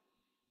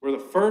 We're the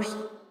first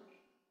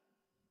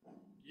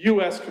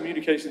US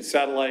communications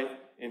satellite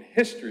in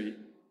history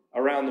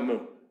around the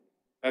moon.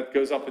 That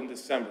goes up in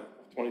December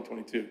of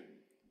 2022.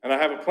 And I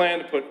have a plan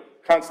to put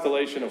a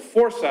constellation of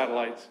 4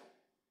 satellites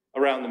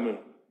around the moon.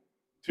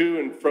 2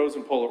 in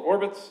frozen polar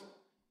orbits,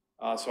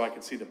 so I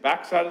can see the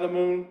backside of the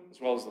moon, as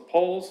well as the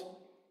poles,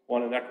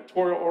 1 in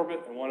equatorial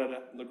orbit, and 1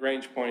 at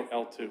Lagrange point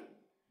L2.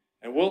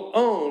 And we'll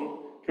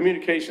own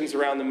communications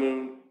around the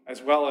moon,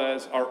 as well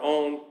as our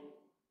own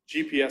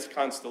GPS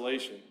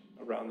constellation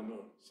around the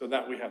moon, so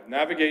that we have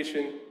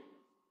navigation,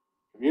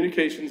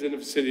 communications in the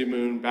vicinity of the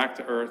moon, back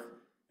to Earth,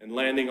 and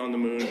landing on the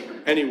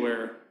moon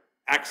anywhere,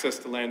 access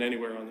to land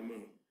anywhere on the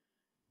moon.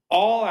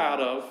 All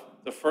out of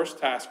the first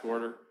task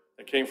order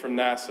that came from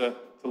NASA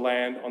to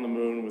land on the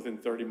moon within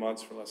 30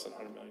 months for less than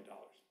 $100 million.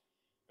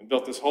 And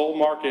built this whole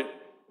market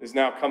is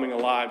now coming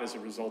alive as a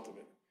result of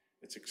it.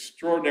 It's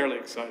extraordinarily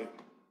exciting.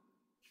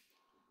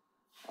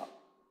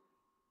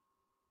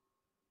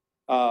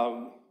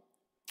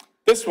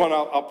 This one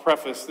I'll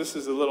preface. This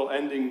is a little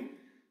ending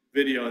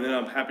video, and then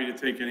I'm happy to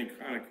take any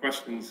kind of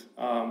questions.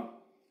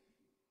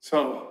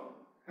 So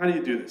how do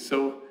you do this?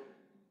 So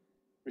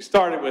we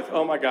started with,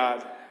 oh my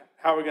God,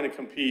 how are we going to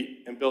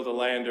compete and build a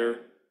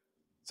lander?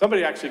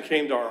 Somebody actually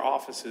came to our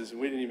offices,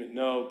 and we didn't even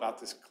know about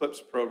this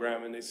CLIPS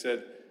program, and they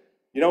said,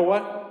 you know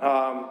what?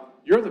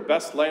 You're the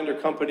best lander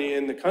company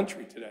in the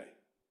country today.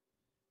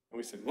 And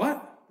we said,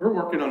 what? We're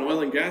working on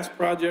oil and gas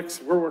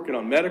projects, we're working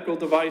on medical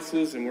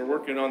devices, and we're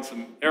working on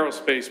some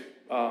aerospace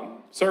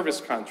service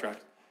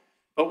contracts.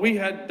 But we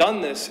had done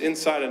this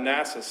inside of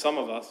NASA, some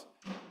of us,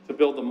 to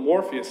build the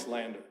Morpheus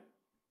lander,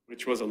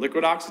 which was a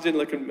liquid oxygen,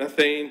 liquid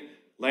methane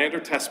lander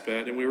test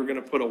bed, and we were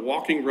going to put a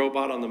walking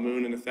robot on the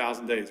moon in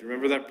 1,000 days.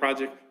 Remember that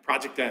project?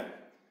 Project M.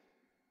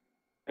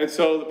 And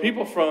so the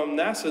people from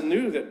NASA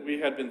knew that we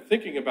had been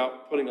thinking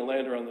about putting a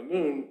lander on the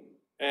moon,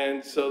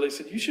 and so they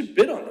said, you should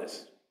bid on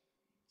this.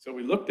 So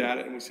we looked at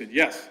it and we said,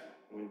 yes.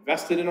 We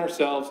invested in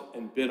ourselves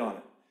and bid on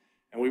it.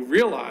 And we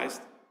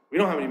realized we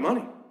don't have any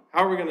money.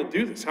 How are we going to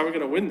do this? How are we going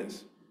to win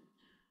this?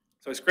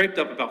 So I scraped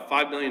up about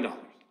 $5 million.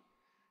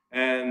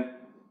 And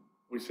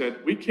we said,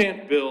 we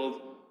can't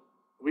build,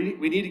 we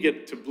need to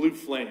get to blue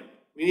flame.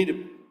 We need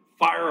to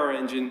fire our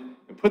engine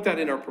and put that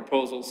in our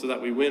proposal so that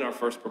we win our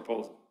first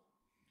proposal.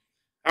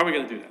 How are we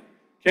going to do that?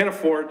 Can't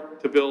afford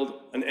to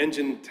build an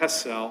engine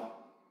test cell,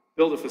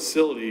 build a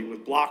facility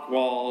with block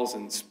walls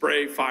and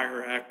spray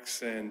fire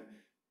X and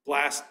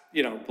blast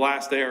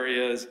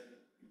areas,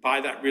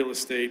 buy that real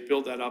estate,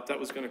 build that up. That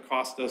was going to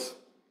cost us,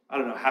 I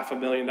don't know,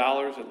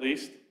 $500,000 at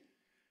least.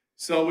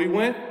 So we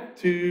went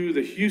to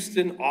the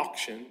Houston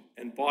auction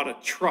and bought a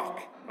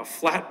truck, a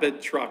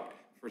flatbed truck,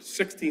 for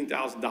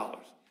 $16,000.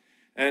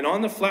 And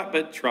on the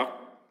flatbed truck,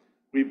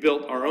 we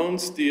built our own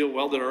steel,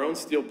 welded our own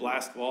steel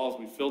blast walls.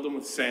 We filled them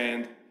with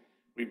sand.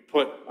 We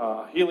put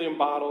nitrogen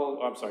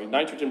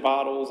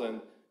bottles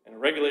and a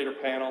regulator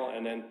panel,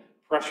 and then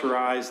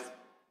pressurized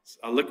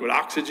a liquid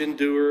oxygen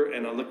dewar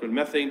and a liquid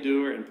methane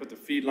dewar, and put the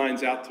feed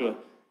lines out to a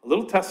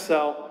little test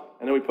cell,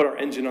 and then we put our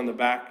engine on the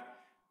back.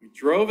 We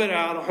drove it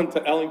out onto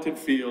Ellington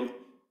Field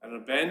at an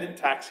abandoned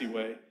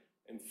taxiway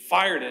and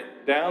fired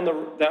it down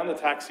the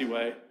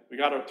taxiway. We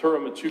got Arturo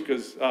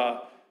Machuca's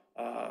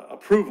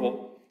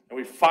approval, and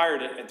we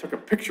fired it and took a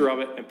picture of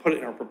it and put it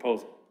in our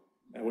proposal.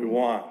 And we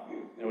won.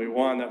 And we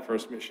won that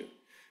first mission.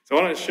 So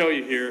what I want to show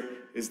you here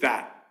is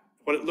that,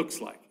 what it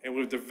looks like. And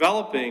we're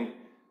developing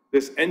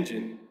this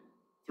engine,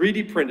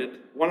 3D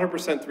printed,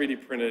 100%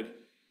 3D printed,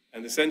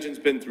 and this engine's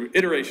been through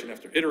iteration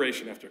after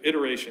iteration after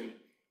iteration.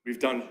 We've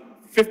done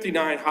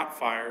 59 hot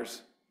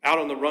fires out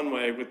on the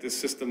runway with this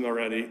system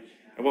already.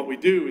 And what we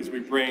do is we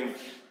bring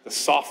the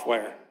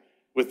software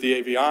with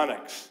the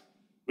avionics,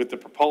 with the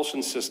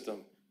propulsion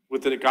system,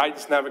 with the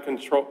guidance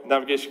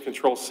navigation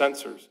control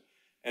sensors,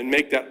 and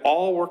make that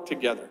all work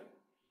together.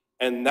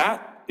 And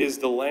that is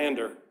the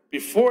lander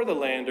before the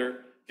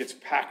lander gets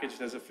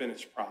packaged as a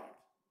finished product.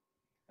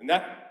 And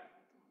that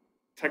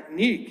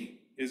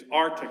technique is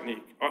our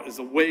technique, is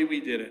the way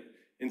we did it.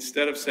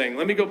 instead of saying,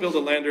 let me go build a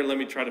lander and let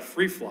me try to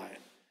free fly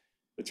it,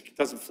 which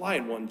doesn't fly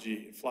in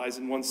 1G, it flies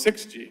in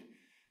 1.6G.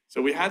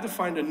 So we had to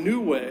find a new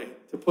way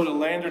to put a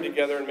lander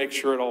together and make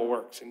sure it all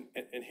works.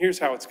 And here's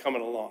how it's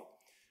coming along.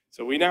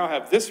 So we now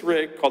have this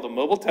rig called a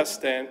mobile test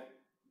stand.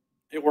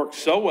 It works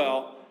so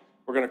well,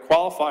 we're going to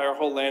qualify our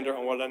whole lander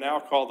on what I now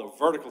call the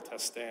vertical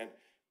test stand,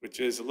 which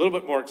is a little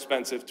bit more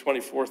expensive,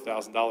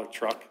 $24,000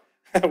 truck,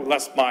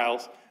 less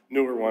miles,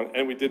 newer one.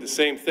 And we did the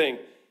same thing,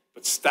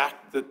 but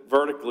stacked it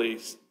vertically,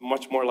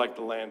 much more like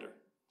the lander.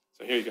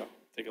 So here you go,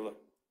 take a look.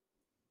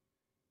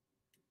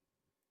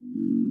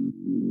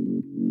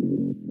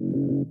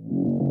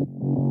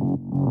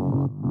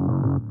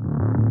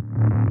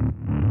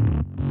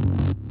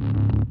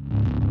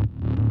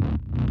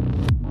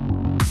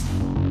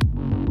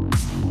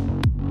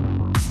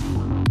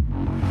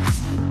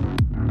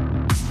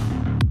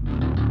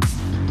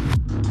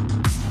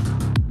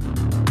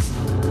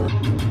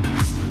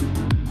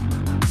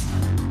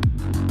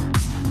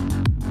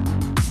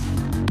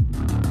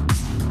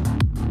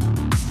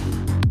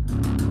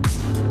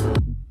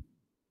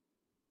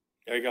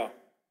 There you go.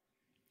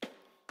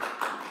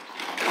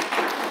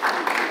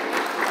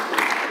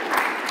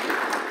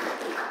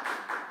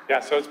 Yeah,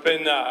 so it's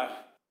been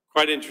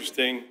quite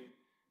interesting.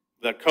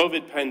 The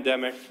COVID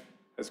pandemic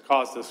has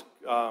caused us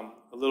a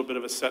little bit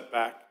of a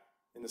setback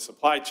in the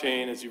supply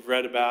chain, as you've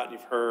read about and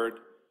you've heard,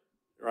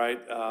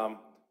 right?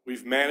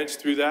 We've managed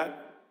through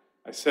that.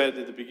 I said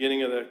at the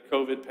beginning of the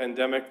COVID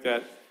pandemic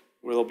that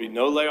there'll be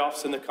no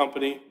layoffs in the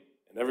company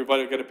and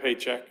everybody will get a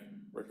paycheck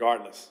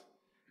regardless.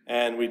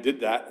 And we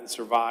did that and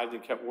survived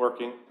and kept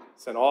working.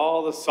 Sent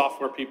all the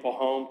software people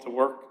home to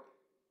work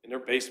in their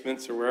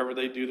basements or wherever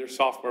they do their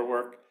software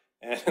work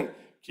and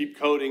keep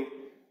coding.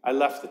 I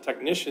left the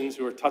technicians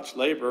who are touch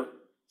labor,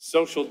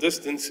 social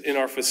distance in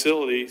our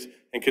facilities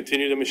and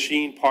continue to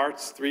machine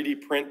parts,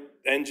 3D print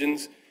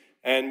engines.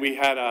 And we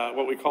had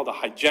what we called a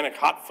hygienic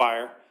hot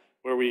fire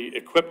where we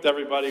equipped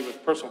everybody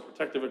with personal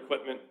protective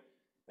equipment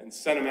and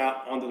sent them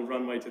out onto the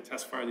runway to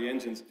test fire the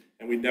engines.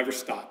 And we never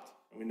stopped,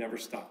 and we never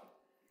stopped.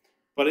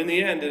 But in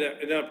the end, it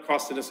ended up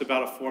costing us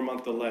about a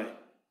 4-month delay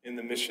in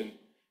the mission,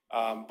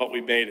 but we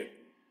made it.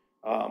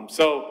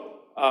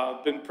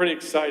 Been pretty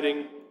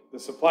exciting. The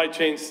supply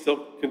chain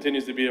still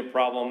continues to be a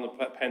problem.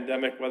 The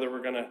pandemic, whether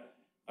we're gonna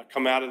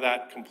come out of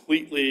that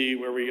completely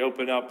where we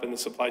open up and the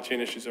supply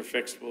chain issues are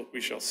fixed, we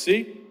shall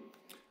see.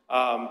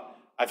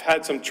 I've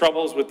had some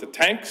troubles with the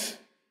tanks.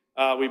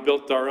 We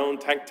built our own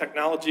tank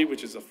technology,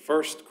 which is the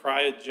first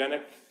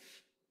cryogenic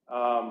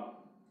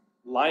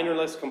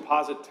linerless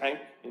composite tank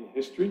in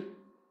history.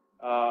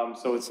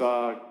 So it's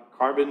a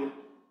carbon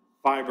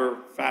fiber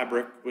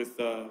fabric with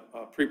a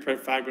pre-preg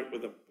fabric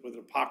with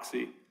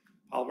epoxy,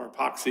 polymer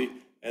epoxy,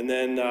 and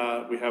then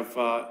we have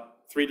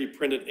 3D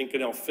printed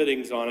Inconel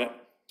fittings on it,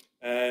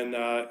 and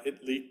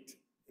it leaked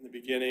in the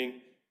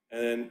beginning,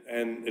 and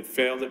it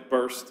failed, it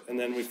burst, and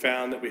then we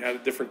found that we had a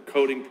different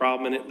coating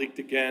problem and it leaked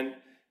again.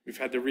 We've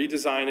had to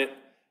redesign it,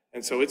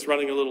 and so it's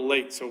running a little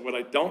late. So what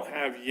I don't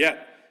have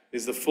yet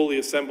is the fully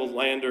assembled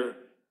lander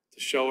to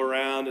show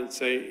around and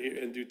say,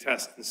 and do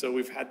tests. And so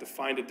we've had to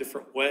find a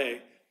different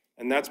way.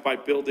 And that's by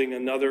building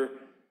another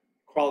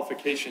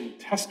qualification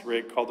test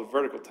rig called the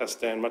vertical test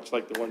stand, much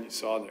like the one you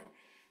saw there.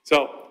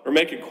 So we're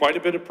making quite a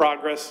bit of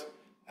progress.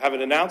 I have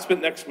an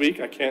announcement next week.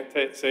 I can't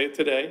say it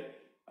today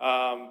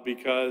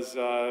because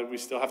we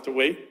still have to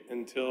wait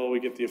until we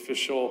get the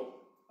official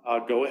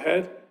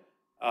go-ahead.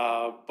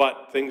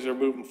 But things are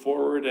moving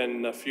forward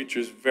and the future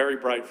is very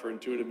bright for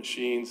Intuitive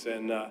Machines.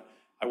 And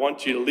I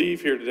want you to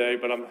leave here today,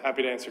 but I'm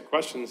happy to answer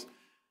questions.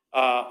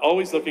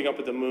 Always looking up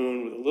at the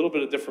moon with a little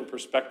bit of different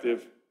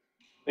perspective,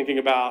 thinking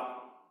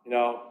about,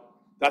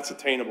 that's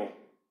attainable.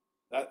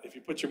 That, if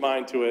you put your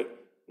mind to it,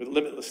 with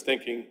limitless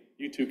thinking,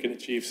 you too can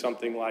achieve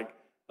something like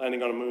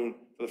landing on a moon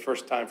for the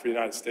first time for the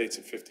United States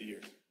in 50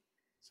 years.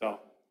 So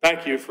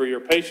thank you for your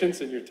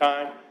patience and your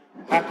time.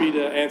 Happy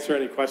to answer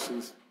any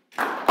questions.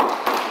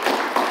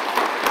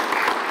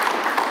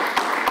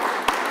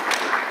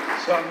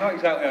 So I'm not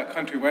exactly a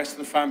country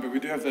western fan, but we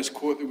do have this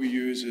quote that we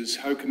use is,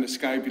 how can the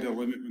sky be the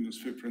limit when there's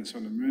footprints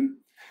on the moon?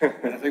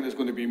 And I think there's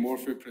going to be more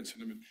footprints on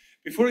the moon.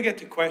 Before I get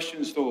to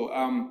questions though,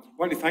 I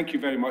want to thank you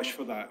very much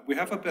for that. We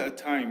have a bit of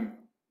time.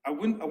 I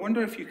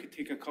wonder if you could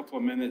take a couple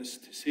of minutes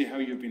to see how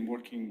you've been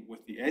working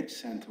with the Edge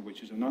Center,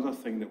 which is another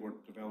thing that we're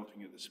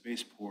developing at the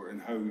spaceport,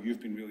 and how you've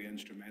been really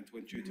instrumental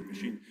in Intuitive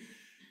Machine.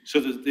 So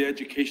there's the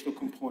educational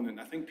component.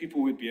 I think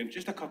people would be in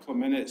just a couple of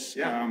minutes.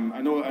 Yeah.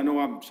 I know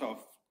I'm sort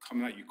of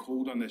coming at you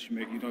cold on this, you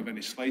don't have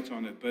any slides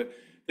on it, but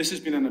this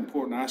has been an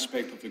important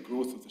aspect of the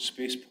growth of the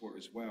spaceport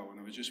as well, and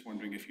I was just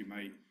wondering if you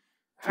might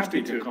just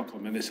take a couple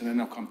of minutes and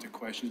then I'll come to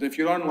questions. If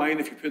you're online,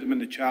 if you put them in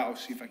the chat, I'll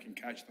see if I can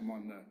catch them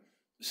on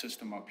the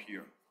system up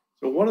here.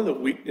 So one of the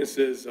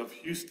weaknesses of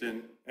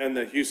Houston and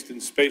the Houston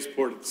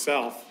spaceport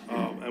itself,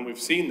 and we've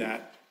seen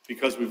that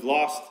because we've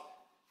lost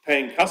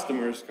paying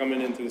customers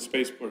coming into the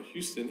spaceport of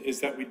Houston,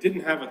 is that we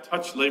didn't have a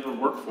touch labor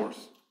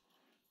workforce.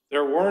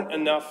 There weren't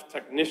enough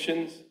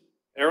technicians,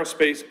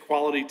 aerospace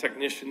quality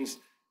technicians,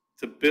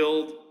 to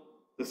build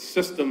the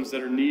systems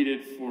that are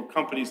needed for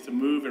companies to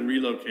move and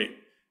relocate.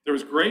 There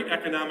was great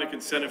economic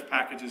incentive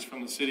packages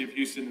from the city of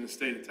Houston and the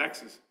state of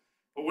Texas,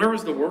 but where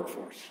was the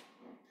workforce?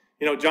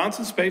 You know,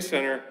 Johnson Space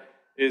Center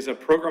is a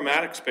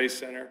programmatic space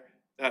center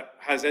that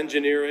has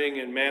engineering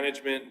and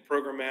management and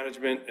program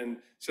management and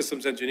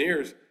systems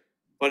engineers,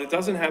 but it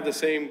doesn't have the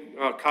same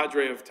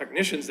cadre of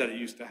technicians that it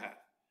used to have.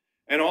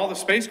 And all the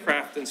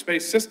spacecraft and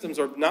space systems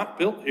are not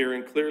built here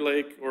in Clear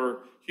Lake or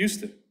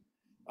Houston.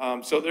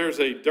 So there's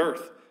a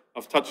dearth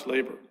of touch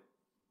labor.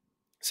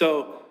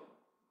 So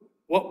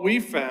what we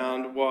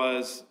found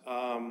was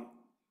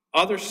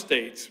other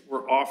states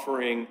were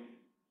offering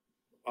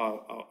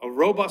a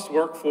robust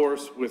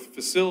workforce with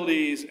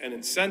facilities and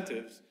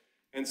incentives.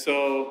 And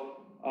so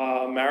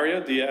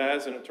Mario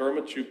Diaz and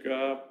Arturo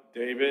Machuca,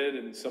 David,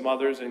 and some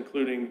others,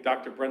 including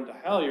Dr. Brenda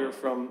Hallier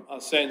from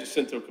San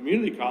Jacinto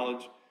Community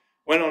College,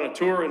 went on a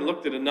tour and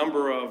looked at a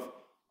number of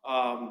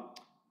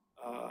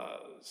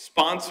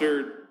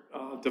sponsored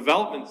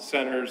development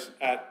centers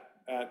at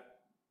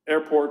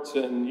airports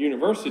and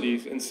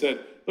universities and said,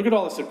 look at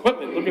all this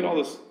equipment, look at all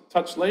this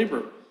touch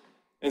labor.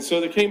 And so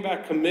they came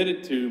back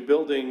committed to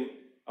building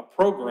a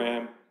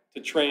program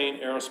to train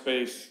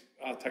aerospace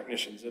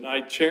technicians. And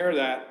I chair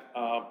that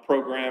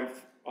program,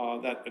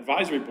 that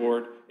advisory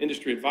board,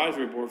 industry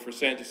advisory board for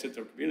San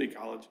Jacinto Community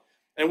College.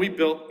 And we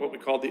built what we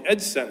call the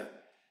EDGE Center.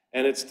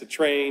 And it's to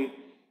train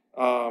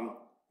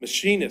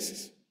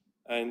machinists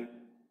and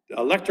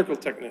electrical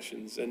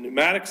technicians and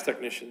pneumatics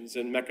technicians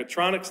and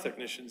mechatronics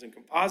technicians and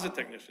composite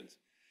technicians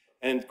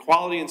and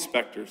quality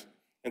inspectors,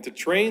 and to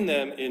train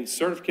them in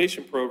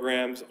certification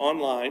programs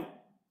online.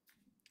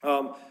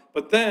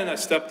 But then I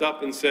stepped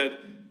up and said,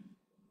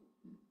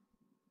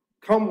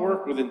 come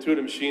work with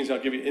Intuitive Machines,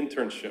 I'll give you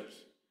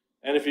internships.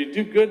 And if you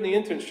do good in the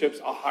internships,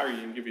 I'll hire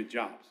you and give you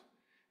jobs.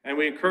 And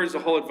we encouraged the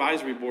whole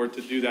advisory board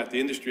to do that, the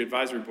industry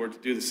advisory board to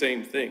do the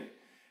same thing.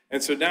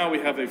 And so now we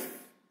have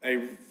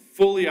a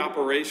fully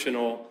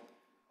operational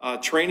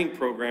training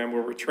program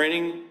where we're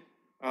training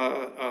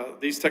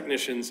these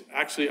technicians.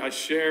 Actually, I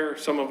share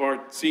some of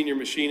our senior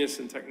machinists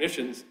and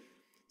technicians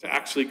to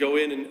actually go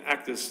in and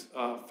act as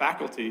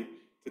faculty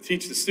to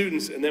teach the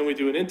students, and then we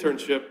do an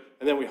internship,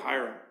 and then we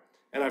hire them.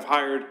 And I've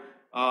hired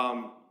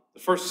the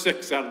first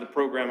 6 out of the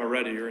program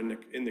already are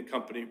in the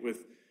company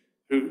with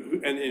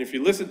and if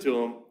you listen to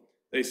them,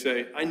 they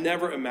say, I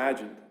never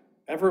imagined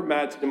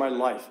in my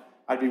life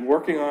I'd be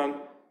working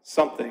on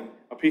something,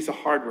 a piece of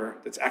hardware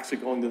that's actually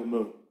going to the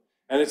moon.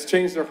 And it's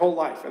changed their whole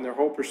life and their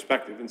whole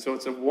perspective. And so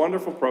it's a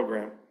wonderful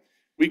program.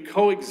 We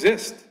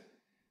coexist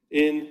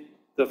in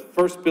the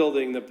first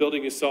building, the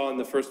building you saw in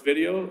the first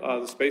video,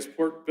 the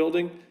spaceport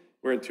building,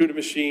 where Intuitive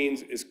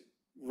Machines is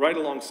right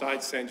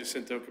alongside San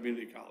Jacinto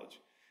Community College.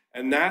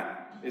 And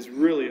that is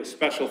really a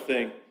special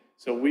thing.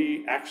 So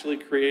we actually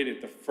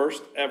created the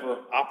first ever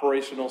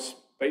operational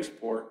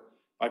spaceport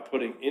by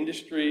putting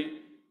industry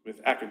with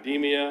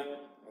academia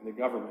and the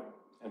government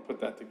and put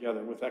that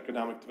together with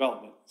economic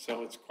development.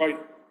 So it's quite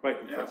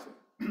impressive.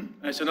 Yeah.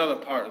 It's another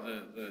part of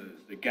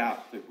the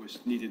gap that was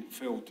needed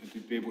filled to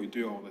be able to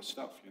do all this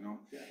stuff, you know.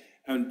 Yeah.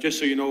 And just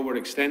so you know, we're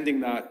extending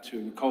that to,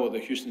 we call it the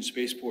Houston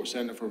Spaceport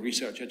Center for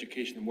Research,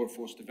 Education and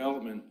Workforce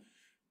Development,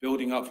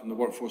 building up from the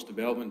workforce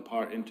development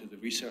part into the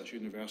research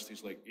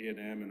universities like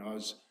A&M and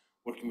us,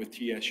 working with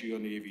TSU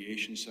on the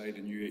aviation side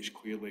and UH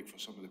Clear Lake for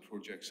some of the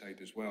project side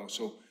as well.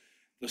 So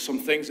there's some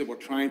things that we're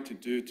trying to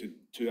do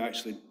to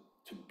actually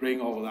bring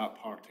all of that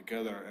part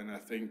together. And I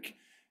think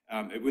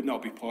it would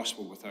not be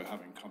possible without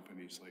having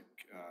companies like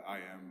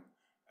IM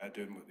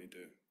doing what they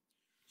do.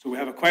 So we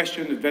have a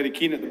question, very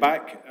keen at the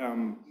back.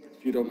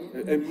 If you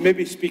don't,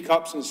 maybe speak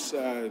up since.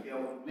 When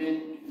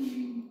do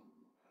you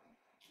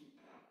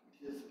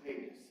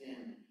anticipate to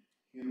send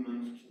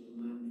humans to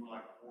the moon for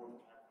like $400 or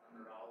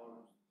 $500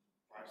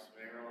 price of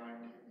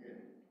airline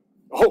ticket?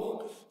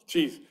 Oh,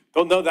 geez,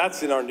 don't know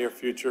that's in our near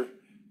future.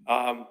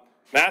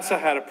 NASA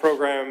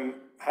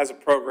has a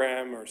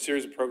program or a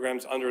series of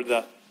programs under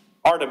the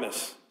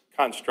Altemus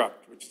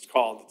construct, which is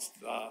called.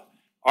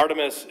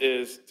 Altemus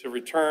is to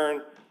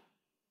return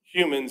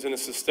humans in a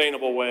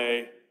sustainable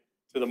way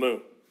to the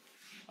moon.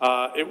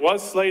 It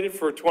was slated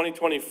for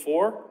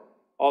 2024,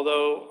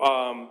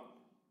 although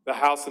the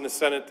House and the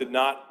Senate did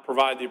not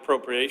provide the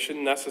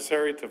appropriation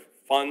necessary to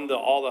fund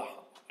all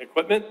the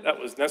equipment that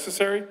was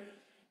necessary.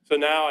 So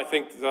now I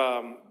think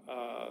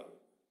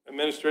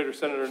Administrator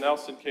Senator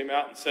Nelson came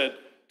out and said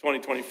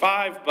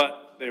 2025,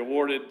 but they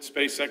awarded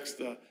SpaceX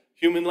the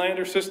human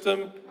lander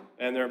system,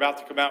 and they're about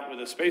to come out with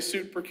a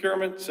spacesuit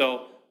procurement.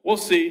 So we'll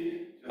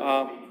see.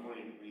 So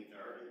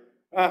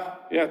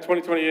 2030? Yeah,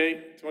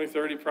 2028,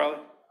 2030 probably.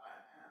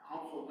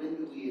 Also, when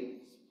do we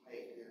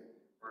anticipate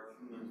for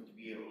humans to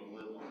be able to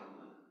live on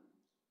the moon?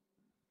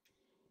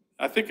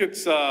 I think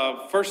it's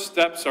first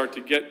steps are to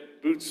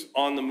get boots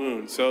on the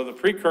moon. So the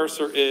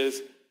precursor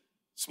is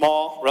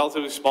small,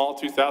 relatively small,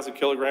 2,000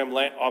 kilogram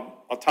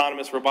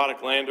autonomous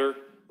robotic lander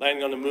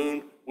landing on the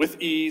moon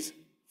with ease,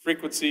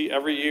 frequency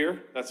every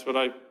year. That's what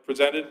I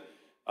presented.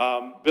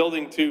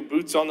 Building 2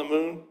 boots on the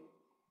moon,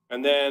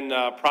 and then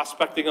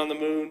prospecting on the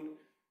moon,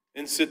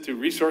 in situ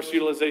resource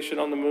utilization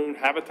on the moon,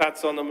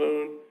 habitats on the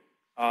moon.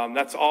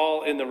 That's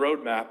all in the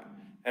roadmap,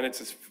 and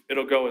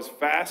it'll go as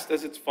fast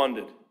as it's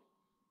funded.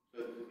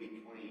 So it could be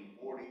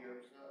 2040 or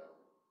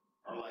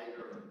so, or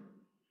later.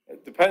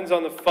 It depends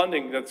on the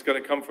funding that's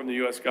going to come from the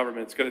U.S.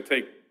 government. It's going to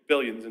take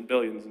billions and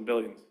billions and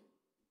billions.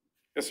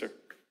 Yes, sir.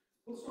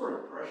 What sort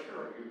of pressure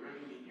are you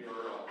running in your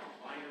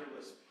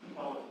wireless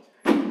pellet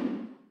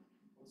tank?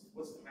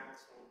 What's the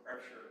maximum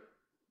pressure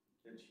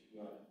that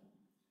you?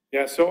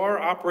 Yeah, so our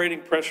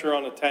operating pressure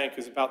on the tank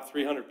is about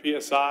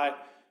 300 psi.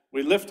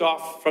 We lift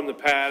off from the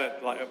pad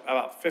at like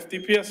about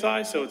 50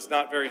 psi, so it's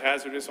not very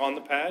hazardous on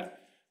the pad.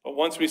 But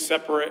once we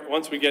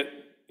get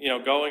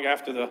going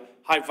after the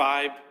high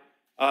vibe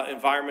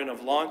environment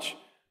of launch,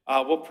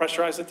 we'll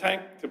pressurize the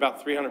tank to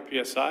about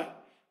 300 psi.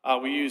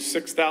 We use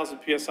 6,000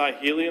 psi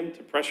helium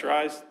to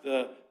pressurize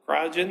the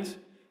cryogens,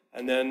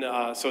 and then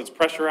so it's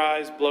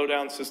pressurized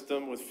blowdown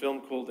system with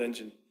film-cooled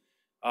engine.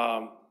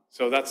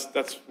 So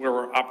that's where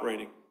we're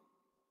operating.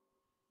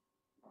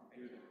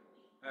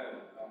 I have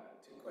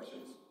two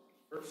questions.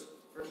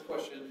 First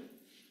question,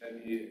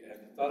 have you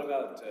thought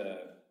about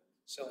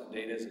selling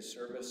data as a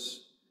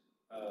service,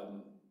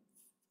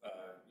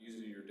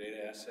 using your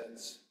data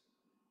assets?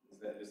 Is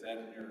that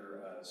in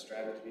your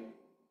strategy?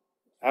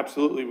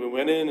 Absolutely. We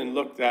went in and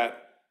looked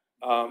at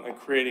and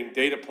creating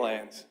data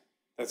plans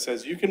that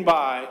says you can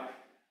buy,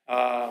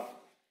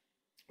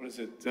 what is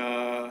it?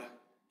 I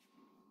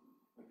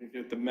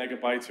think the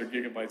megabytes or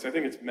gigabytes. I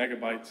think it's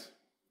megabytes.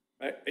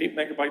 8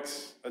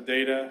 megabytes of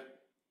data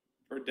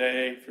per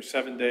day for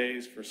 7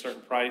 days for a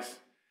certain price.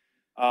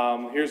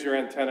 Here's your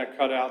antenna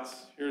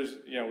cutouts.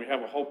 We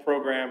have a whole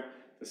program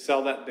to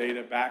sell that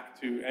data back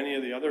to any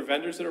of the other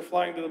vendors that are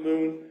flying to the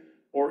moon,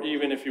 or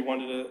even if you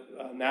wanted to,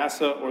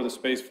 NASA or the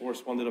Space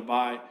Force wanted to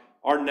buy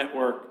our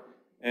network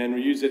and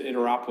use it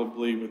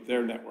interoperably with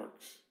their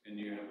networks. And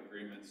you have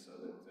agreements so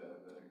that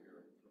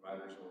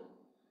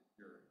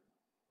your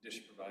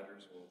dish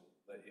providers will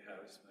let you have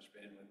as much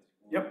bandwidth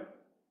as you want? Yep.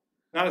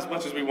 Not as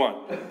much as we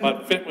want,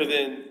 but fit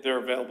within their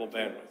available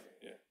bandwidth.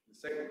 Yeah. The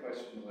second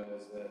question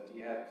was, do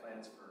you have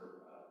plans for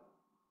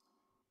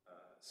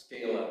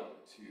scale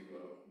up to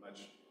a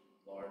much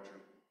larger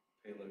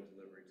payload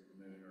delivery to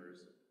the moon, or are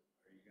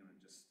you going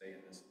to just stay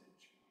in this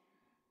niche?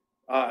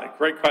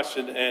 Great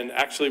question, and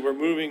actually we're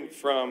moving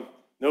from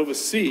Nova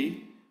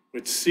C,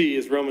 which C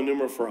is Roman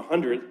numeral for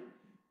 100.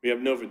 We have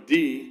Nova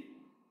D,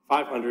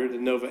 500,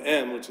 and Nova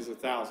M, which is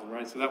 1,000,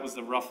 right? So that was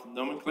the rough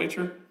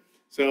nomenclature.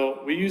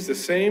 So we use the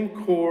same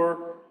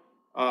core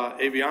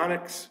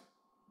avionics,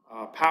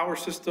 power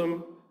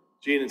system,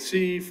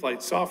 GNC,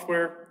 flight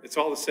software. It's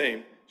all the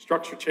same.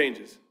 Structure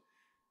changes.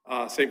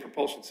 Same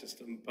propulsion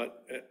system,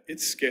 but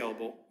it's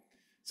scalable.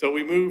 So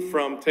we moved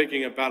from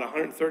taking about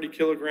 130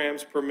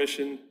 kilograms per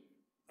mission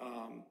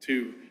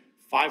to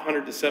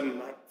 500 to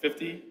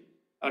 750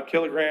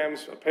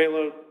 kilograms of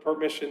payload per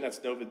mission.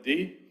 That's Nova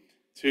D,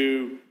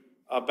 to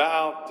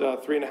about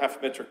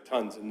 3.5 metric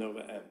tons in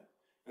Nova M.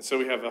 And so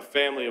we have a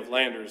family of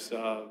landers,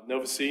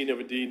 Nova C,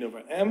 Nova D,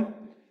 Nova M,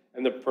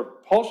 and the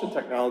propulsion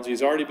technology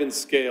has already been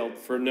scaled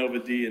for Nova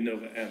D and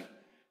Nova M.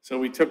 So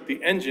we took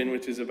the engine,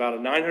 which is about a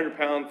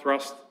 900-pound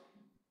thrust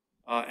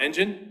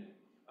engine,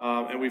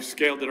 and we've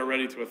scaled it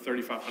already to a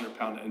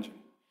 3,500-pound engine.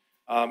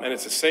 And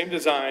it's the same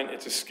design,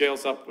 it just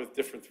scales up with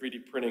different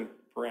 3D printing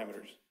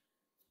parameters.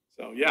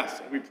 So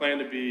yes, we plan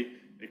to be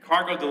a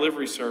cargo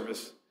delivery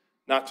service,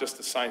 not just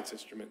a science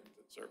instrument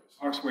service.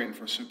 I was waiting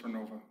for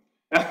supernova.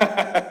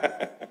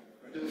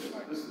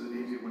 This is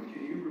an easy one.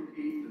 Can you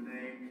repeat the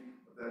name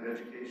of that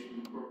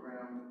education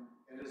program?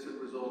 And does it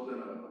result in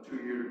a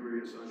 2-year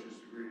degree, associate's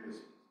degree?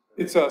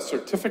 It's a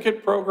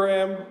certificate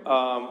program.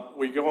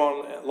 We go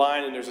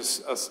online and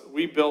there's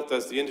we built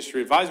as the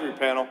industry advisory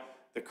panel,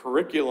 the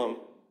curriculum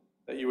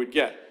that you would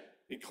get,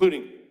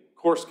 including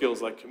core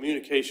skills like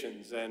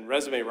communications and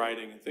resume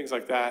writing and things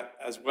like that,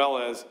 as well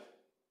as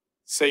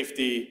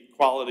safety,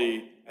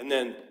 quality, and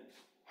then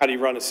how do you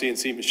run a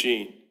CNC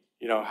machine?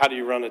 How do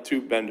you run a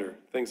tube bender?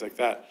 Things like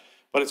that.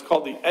 But it's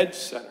called the EDGE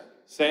Center,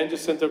 San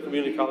Jacinto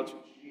Community College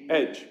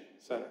EDGE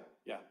Center.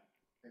 Yeah.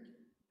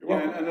 You're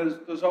welcome. And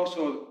there's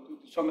also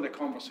some of the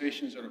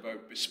conversations are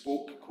about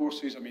bespoke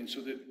courses. I mean,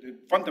 so the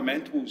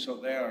fundamentals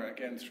are there,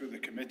 again, through the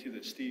committee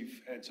that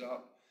Steve heads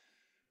up.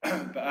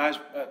 But as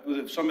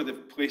with some of the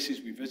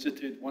places we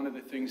visited, one of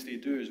the things they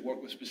do is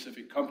work with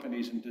specific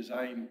companies and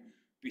design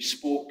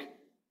bespoke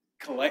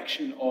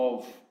collection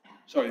of,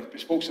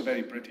 bespoke's a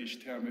very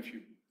British term,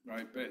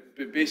 right?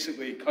 But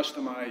basically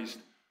customized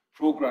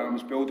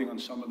programs building on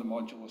some of the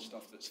modular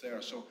stuff that's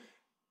there. So,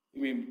 I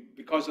mean,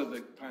 because of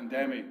the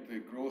pandemic, the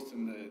growth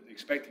and the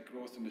expected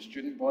growth in the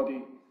student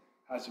body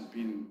hasn't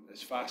been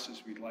as fast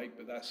as we'd like,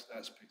 but that's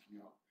picking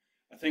up.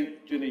 I think,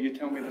 Junie, you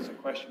tell me there's a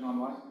question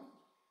online.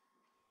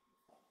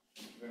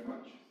 Thank you very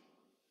much.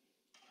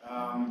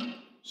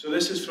 So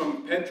this is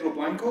from Pedro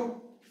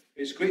Blanco.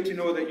 It's great to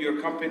know that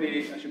your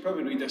company, I should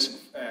probably read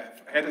this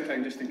ahead of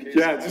time just in case.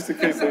 Yeah, just in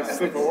case there's a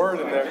slip of word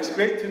in there. It's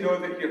great to know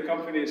that your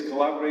company is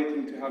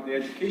collaborating to have the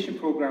education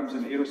programs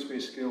in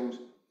aerospace skills.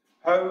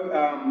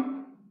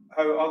 How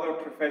how other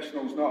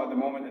professionals, not at the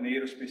moment in the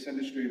aerospace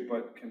industry,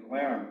 but can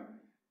learn.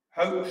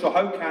 How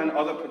can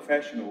other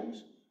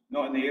professionals,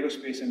 not in the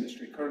aerospace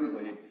industry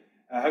currently,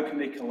 how can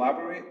they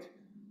collaborate?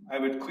 I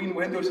would clean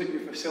windows in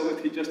your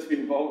facility just to be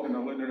involved in a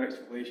lunar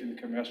exploration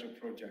commercial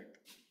project.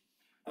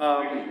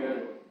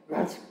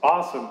 That's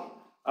awesome.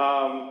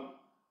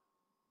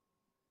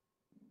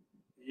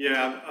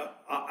 Yeah,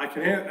 I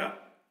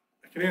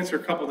can answer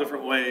a couple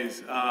different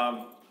ways.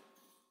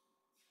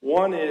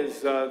 One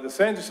is the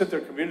San Jacinto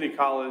Community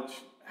College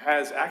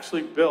has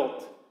actually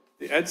built,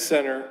 the Ed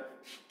Center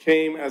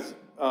came as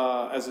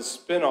a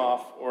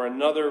spin-off or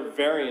another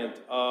variant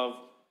of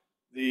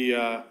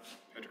the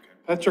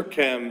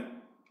Petrochem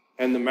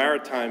and the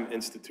Maritime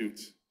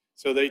Institutes.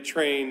 So they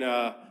train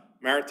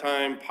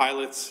maritime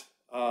pilots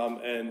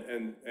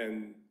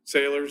and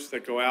sailors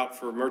that go out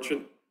for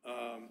merchant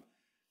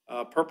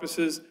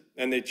purposes,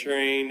 and they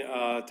train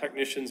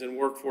technicians and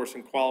workforce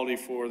and quality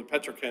for the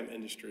petrochem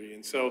industry.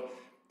 And so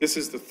this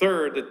is the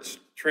third that's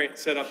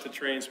set up to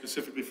train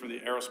specifically for the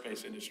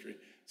aerospace industry.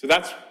 So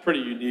that's pretty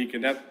unique,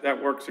 and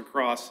that works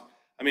across,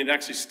 I mean, it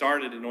actually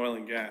started in oil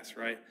and gas,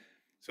 right?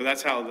 So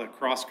that's how the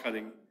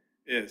cross-cutting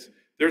is.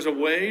 There's a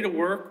way to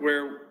work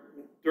where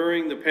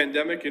during the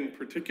pandemic in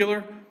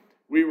particular,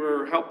 we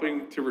were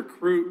helping to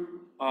recruit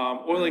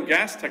oil and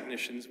gas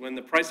technicians when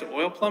the price of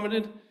oil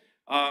plummeted,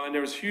 and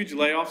there was huge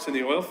layoffs in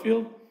the oil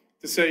field,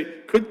 to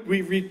say, could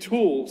we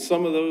retool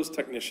some of those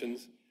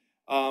technicians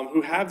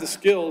who have the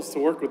skills to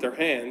work with their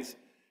hands?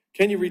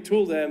 Can you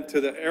retool them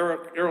to the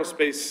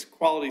aerospace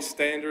quality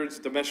standards,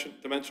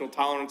 dimensional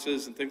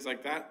tolerances, and things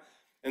like that?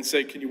 And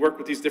say, can you work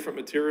with these different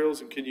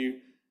materials,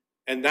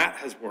 and that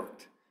has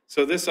worked.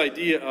 So this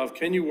idea of,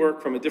 can you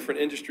work from a different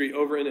industry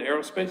over into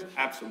aerospace?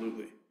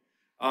 Absolutely.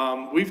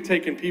 We've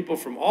taken people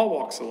from all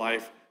walks of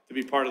life to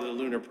be part of the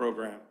lunar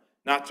program,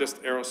 not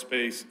just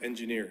aerospace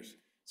engineers.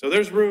 So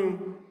there's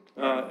room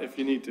if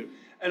you need to.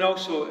 And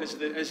also, as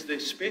the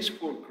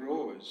spaceport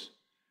grows,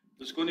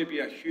 there's going to be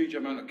a huge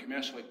amount of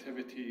commercial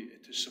activity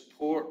to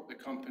support the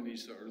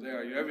companies that are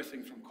there. You know,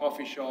 everything from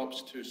coffee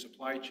shops to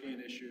supply chain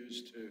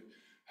issues to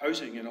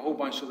housing and a whole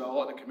bunch. So that a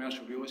lot of the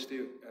commercial real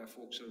estate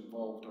folks are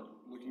involved or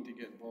looking to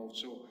get involved.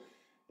 So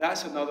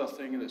that's another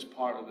thing that's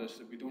part of this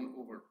that we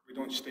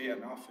don't state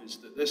enough, is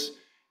that this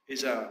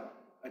is a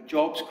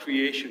jobs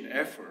creation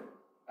effort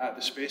at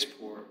the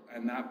spaceport,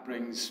 and that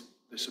brings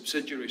the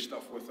subsidiary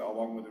stuff with it,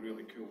 along with the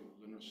really cool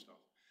lunar stuff.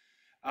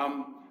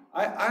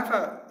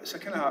 It's a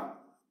kind of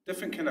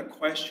different kind of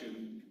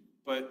question,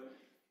 but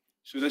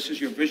so this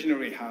is your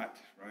visionary hat,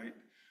 right?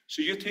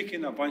 So you're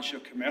taking a bunch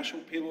of commercial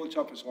payloads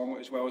up as well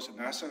as the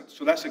NASA.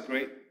 So that's a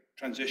great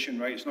transition,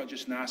 right? It's not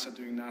just NASA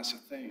doing NASA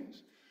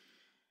things.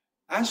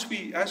 As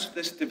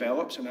this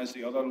develops and as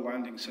the other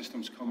landing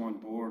systems come on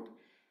board,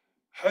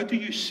 how do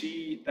you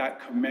see that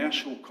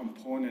commercial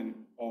component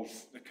of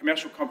the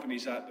commercial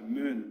companies at the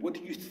moon? What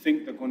do you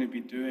think they're going to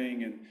be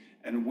doing,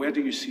 and where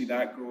do you see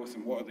that growth,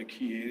 and what are the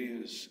key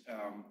areas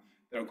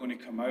that are going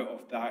to come out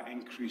of that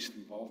increased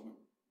involvement?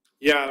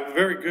 Yeah,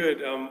 very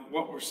good.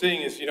 What we're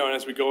seeing is,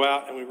 as we go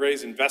out and we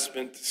raise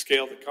investment to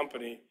scale the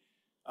company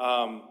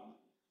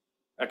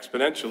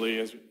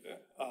exponentially,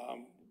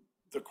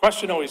 the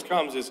question always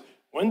comes is,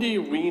 when do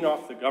you wean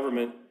off the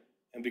government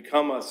and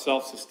become a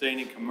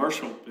self-sustaining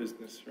commercial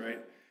business, right?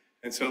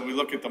 And so we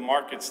look at the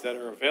markets that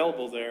are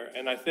available there,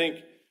 and I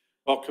think,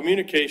 well,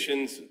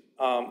 communications,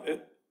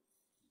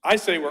 I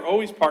say we're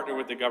always partnered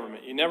with the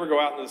government. You never go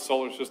out into the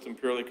solar system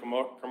purely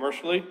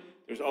commercially.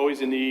 There's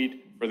always a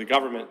need for the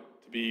government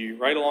to be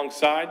right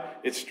alongside.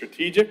 It's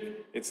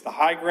strategic, it's the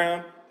high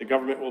ground, the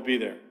government will be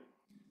there.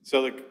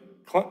 So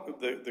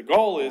the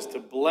goal is to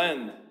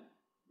blend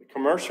the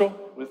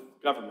commercial with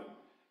government.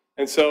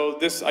 And so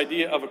this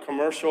idea of a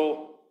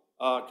commercial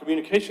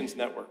communications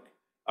network,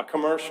 a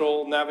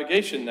commercial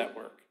navigation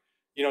network.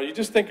 You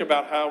just think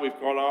about how we've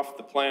gone off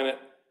the planet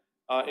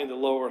into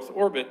low Earth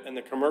orbit, and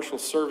the commercial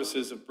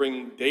services of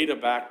bringing data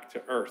back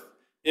to Earth,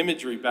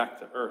 imagery back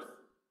to Earth,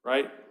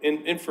 right?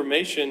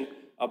 Information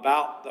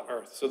about the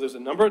Earth. So there's a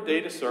number of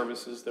data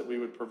services that we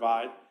would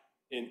provide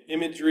in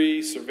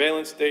imagery,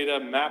 surveillance data,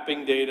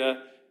 mapping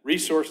data,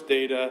 resource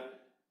data,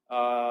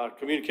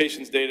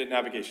 communications data,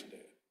 navigation data.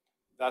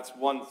 That's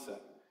one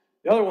set.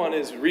 The other one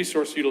is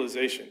resource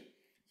utilization.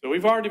 So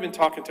we've already been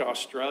talking to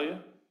Australia,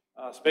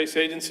 Space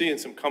Agency, and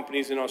some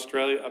companies in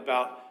Australia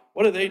about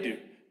what do?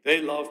 They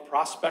love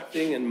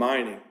prospecting and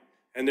mining,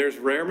 and there's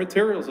rare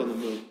materials on the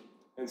moon.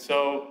 And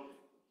so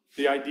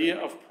the idea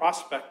of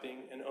prospecting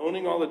and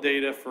owning all the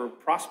data for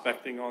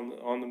prospecting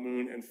on the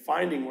moon and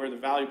finding where the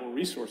valuable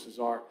resources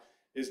are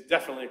is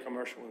definitely a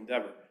commercial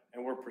endeavor,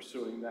 and we're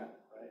pursuing that,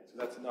 right? So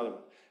that's another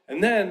one.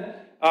 And then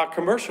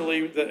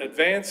commercially, the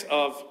advance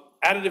of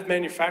additive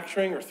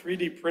manufacturing or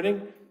 3D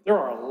printing, there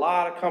are a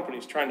lot of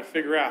companies trying to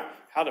figure out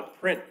how to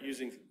print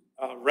using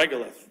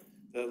regolith,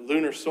 the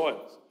lunar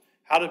soils,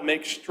 how to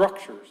make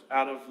structures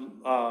out of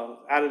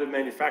additive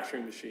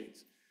manufacturing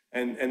machines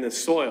and the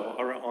soil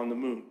on the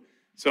moon.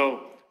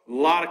 So a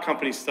lot of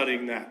companies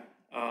studying that.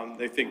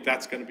 They think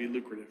that's going to be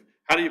lucrative.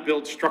 How do you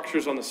build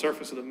structures on the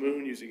surface of the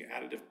moon using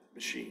additive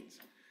machines?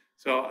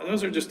 So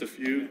those are just a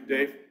few,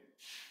 Dave.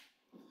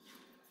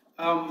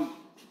 I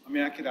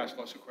mean, I could ask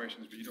lots of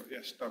questions, but you don't,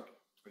 yes, Doug,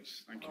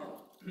 please, thank you.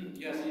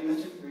 Yeah, so you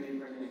mentioned 3D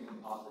printing and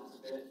composites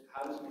a bit.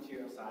 How does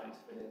material science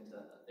fit into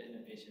the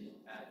innovation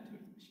at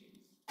Intuitive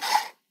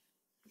Machines?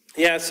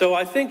 Yeah, so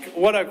I think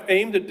what I've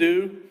aimed to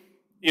do,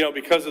 you know,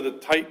 because of the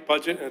tight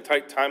budget and a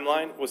tight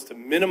timeline, was to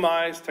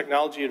minimize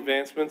technology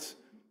advancements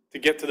to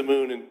get to the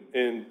moon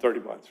in 30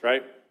 months,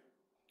 right?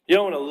 You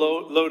don't want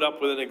to load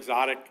up with an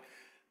exotic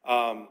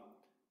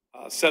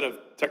set of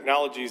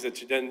technologies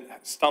that you then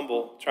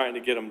stumble trying to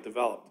get them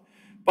developed.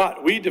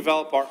 But we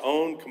develop our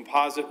own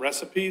composite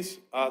recipes,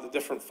 the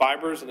different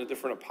fibers and the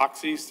different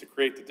epoxies to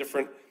create the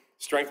different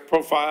strength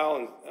profile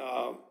and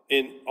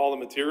in all the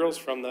materials,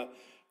 from the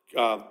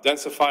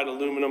densified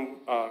aluminum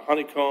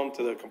honeycomb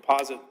to the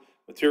composite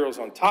materials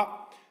on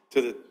top,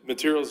 to the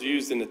materials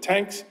used in the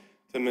tanks,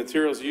 to the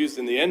materials used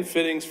in the end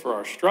fittings for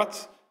our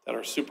struts that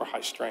are super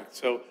high strength.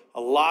 So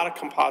a lot of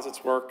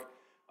composites work.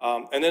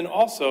 And then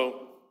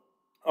also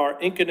our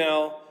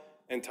Inconel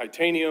and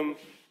titanium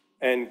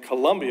and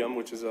columbium,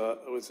 which is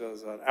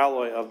an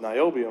alloy of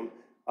niobium,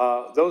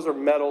 those are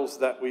metals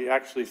that we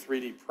actually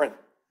 3D print.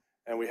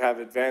 And we have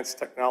advanced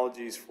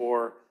technologies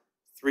for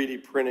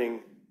 3D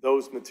printing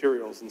those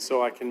materials. And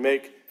so I can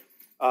make,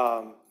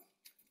 I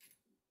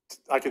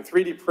can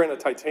 3D print a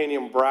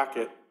titanium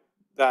bracket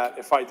that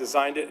if I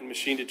designed it and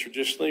machined it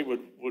traditionally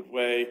would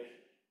weigh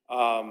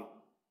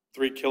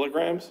 3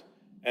 kilograms.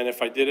 And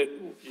if I did it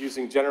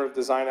using generative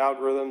design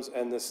algorithms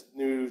and this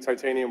new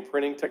titanium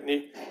printing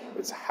technique,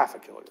 it's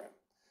 0.5 kilogram.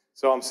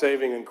 So I'm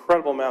saving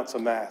incredible amounts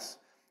of mass.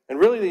 And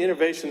really the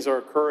innovations are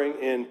occurring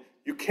in,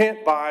 you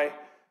can't buy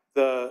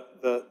the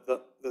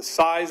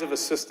size of a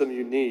system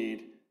you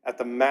need at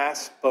the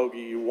mass bogey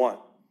you want.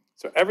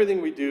 So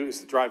everything we do is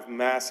to drive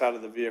mass out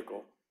of the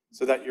vehicle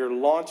so that you're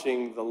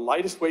launching the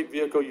lightest weight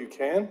vehicle you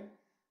can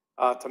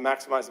to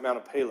maximize the amount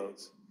of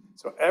payloads.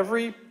 So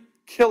every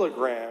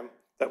kilogram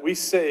that we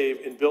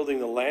save in building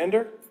the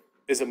lander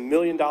is $1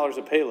 million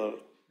of payload.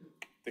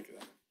 Think of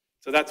that.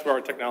 So that's where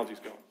our technology is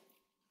going.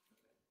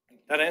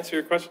 That answer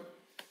your question?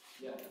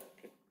 Yeah.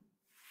 Okay.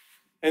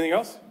 Anything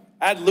else?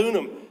 Ad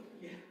lunam.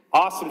 Yeah.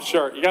 Awesome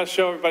shirt. You got to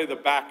show everybody the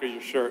back of your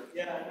shirt.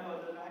 Yeah, I know,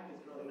 the back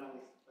is really nice,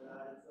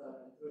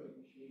 but it's Intuitive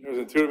Machines. There's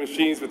Intuitive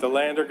Machines with the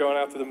lander going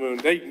out to the moon.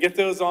 You can get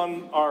those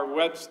on our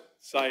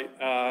website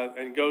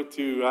and go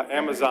to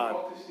Amazon.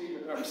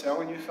 I'm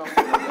selling you something.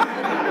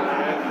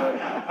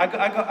 I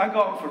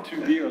got them for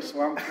 2 beers,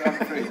 so I'm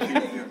pretty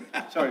cheap here.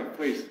 Sorry,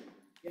 please.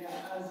 Yeah,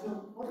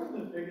 so what are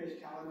the biggest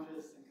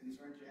challenges and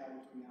concerns you have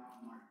between now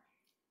and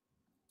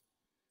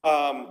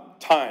March?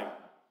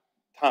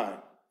 Time.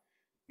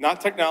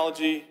 Not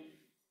technology,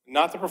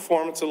 not the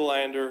performance of the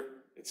lander,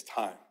 it's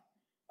time.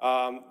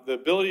 The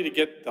ability to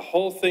get the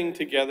whole thing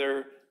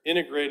together,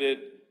 integrated,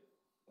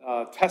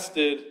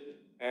 tested,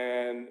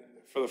 and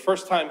for the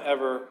first time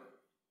ever,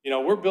 you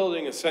know, we're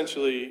building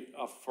essentially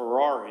a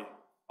Ferrari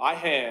by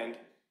hand,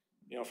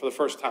 you know, for the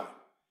first time.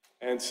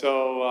 And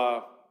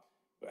so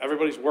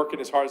everybody's working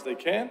as hard as they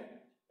can,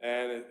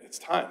 and it's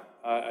time.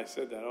 I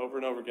said that over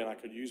and over again. I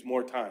could use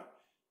more time.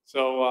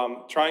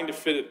 So trying to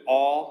fit it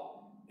all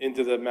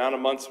into the amount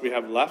of months we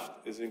have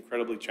left is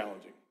incredibly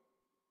challenging.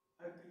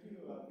 Could you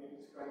maybe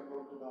describe a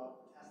little bit about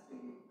the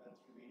testing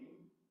that's remaining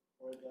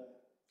for the...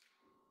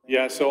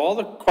 Yeah, so all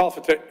the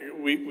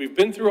qualification, we've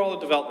been through all the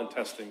development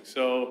testing.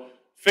 So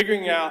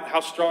figuring out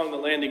how strong the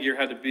landing gear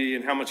had to be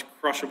and how much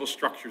crushable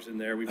structures in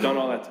there, we've done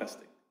all that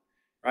testing,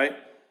 right?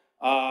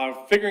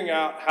 Figuring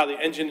out how the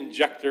engine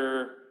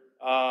injector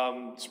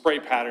spray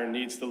pattern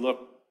needs to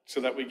look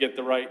so that we get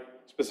the right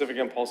specific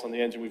impulse on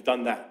the engine, we've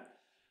done that.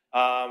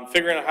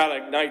 Figuring out how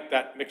to ignite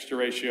that mixture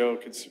ratio,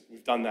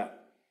 we've done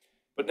that.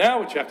 But now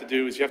what you have to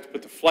do is you have to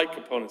put the flight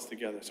components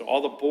together. So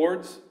all the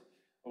boards,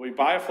 we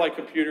buy a flight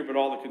computer, but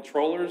all the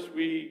controllers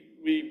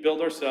we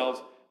build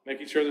ourselves,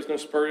 making sure there's no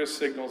spurious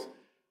signals,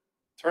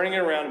 turning it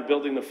around and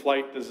building the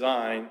flight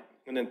design,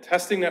 and then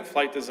testing that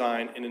flight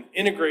design in an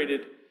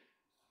integrated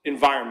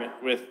environment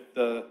with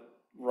the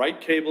right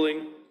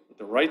cabling, with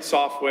the right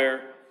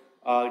software,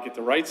 get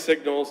the right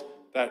signals,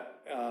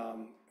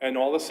 and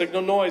all the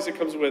signal noise that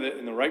comes with it,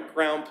 in the right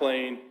ground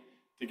plane,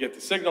 to get the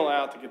signal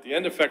out, to get the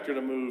end effector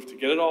to move, to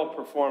get it all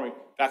performing.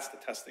 That's the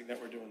testing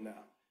that we're doing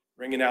now,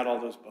 bringing out all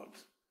those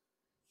bugs.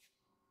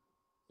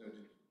 So did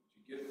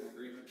you get an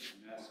agreement from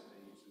NASA to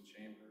use the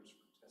chambers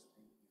for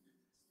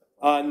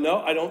testing?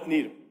 No, I don't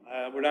need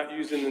them. We're not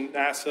using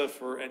NASA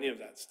for any of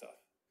that stuff.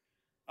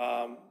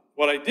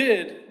 What I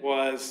did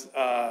was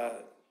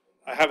I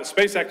have a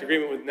Space Act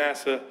agreement with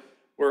NASA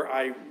where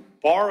I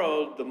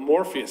borrowed the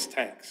Morpheus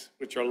tanks,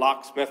 which are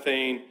LOX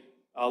methane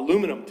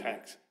aluminum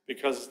tanks,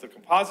 because the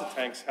composite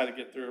tanks had to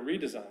get through a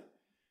redesign.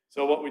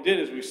 So what we did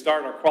is we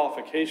started our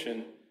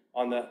qualification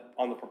on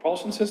the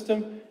propulsion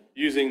system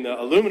using the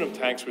aluminum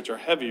tanks, which are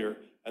heavier,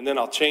 and then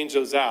I'll change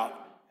those out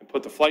and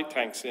put the flight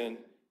tanks in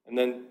and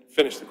then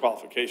finish the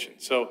qualification.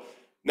 So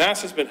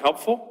NASA's been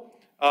helpful.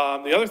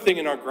 The other thing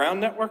in our ground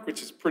network,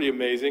 which is pretty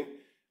amazing,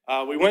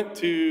 We went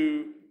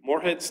to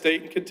Moorhead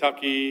State in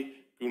Kentucky,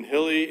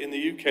 Goonhilly in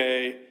the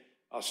UK,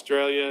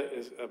 Australia,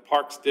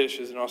 Parkes Dish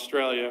is in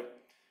Australia.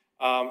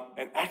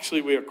 And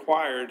actually we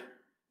acquired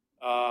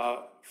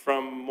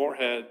from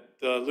Moorhead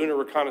the Lunar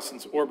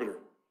Reconnaissance Orbiter.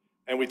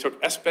 And we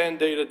took S-band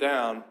data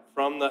down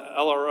from the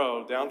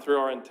LRO down through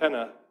our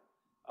antenna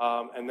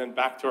and then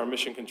back to our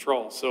mission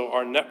control. So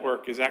our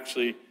network is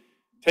actually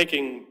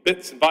taking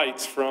bits and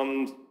bytes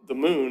from the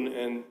moon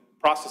and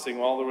processing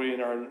all the way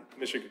in our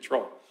mission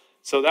control.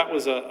 So that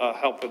was a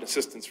help and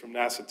assistance from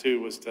NASA too,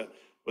 was to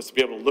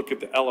be able to look at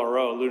the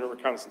LRO, Lunar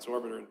Reconnaissance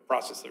Orbiter, and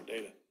process their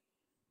data.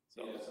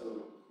 So, yeah,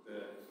 so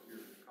you're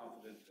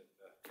confident that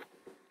the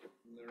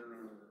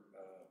lunar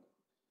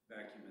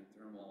vacuum and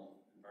thermal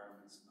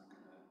environment's not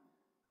going to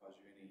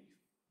cause you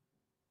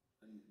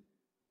any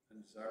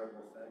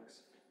undesirable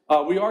effects?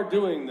 we are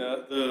doing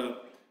the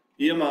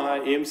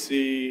EMI,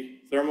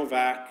 EMC,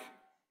 thermovac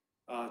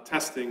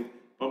testing,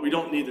 but we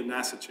don't need the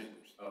NASA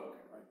chambers. Oh, okay.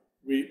 Right.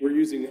 We're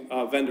using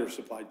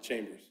vendor-supplied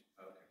chambers.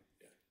 Okay.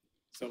 Yeah.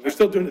 So we're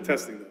still doing the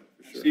testing though,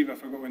 for sure. Steve, I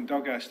forgot when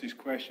Doug asked his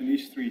question,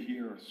 these three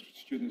here are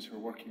students who are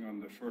working on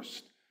the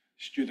first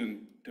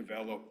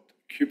student-developed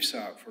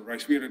CubeSat for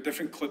RISE. We had a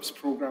different CLIPS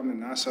program than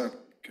NASA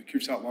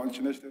CubeSat Launch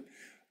Initiative.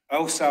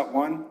 LSAT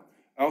 1,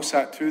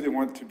 LSAT 2, they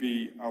want to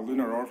be a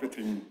lunar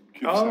orbiting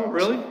CubeSat. Oh,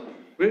 really?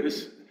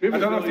 I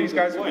don't know if these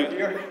guys will be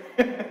here,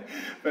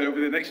 but it'll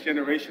be the next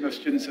generation of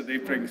students that they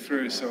bring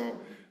through, so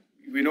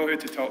we know who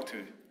to talk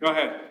to. Go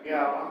ahead.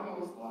 Yeah, along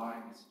those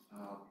lines,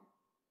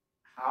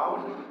 how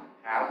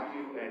have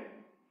you and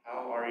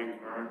how are you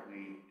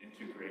currently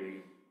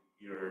integrating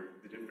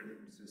the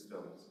different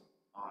systems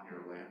on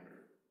your lander?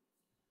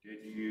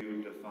 Did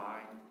you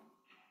define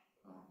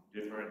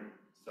different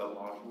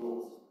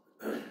sub-modules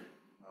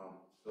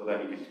so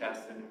that you can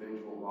test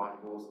individual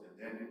modules and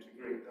then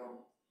integrate them?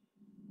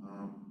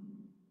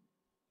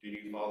 Did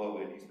you follow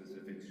any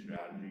specific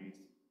strategies,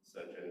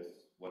 such as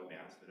what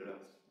NASA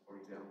does, for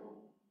example?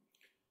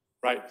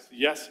 Right,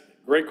 yes,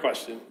 great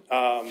question.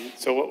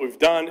 So what we've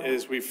done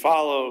is we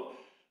follow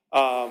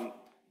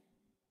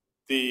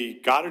the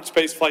Goddard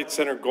Space Flight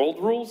Center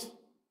gold rules,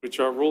 which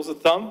are rules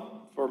of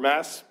thumb for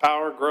mass,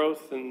 power,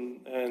 growth,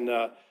 and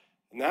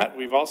that.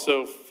 We've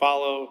also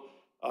follow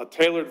a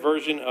tailored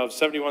version of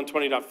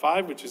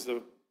 7120.5, which is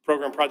the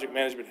Program Project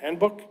Management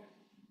Handbook,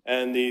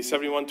 and the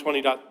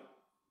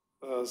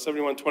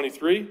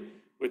 7123,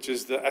 which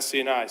is the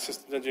SCNI,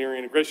 Systems Engineering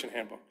Integration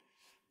Handbook.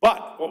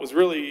 But what was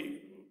really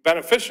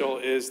beneficial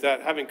is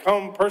that having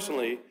come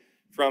personally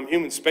from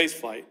human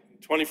spaceflight,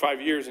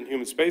 25 years in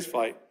human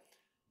spaceflight,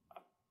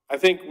 I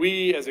think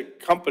we as a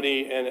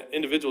company and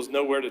individuals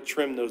know where to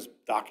trim those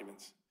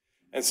documents.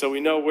 And so we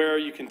know where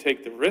you can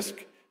take the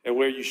risk and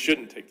where you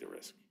shouldn't take the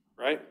risk,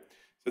 right?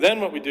 So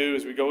then what we do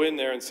is we go in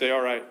there and say,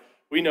 all right,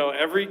 we know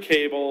every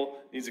cable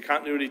needs a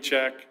continuity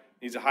check,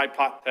 needs a high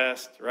pot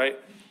test, right?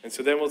 And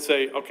so then we'll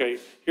say, okay,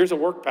 here's a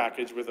work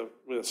package with a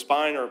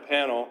spine or a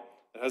panel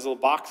that has little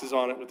boxes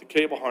on it with the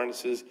cable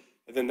harnesses,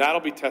 and then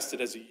that'll be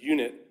tested as a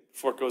unit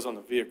before it goes on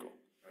the vehicle.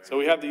 Right. So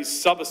we have these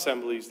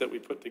sub-assemblies that we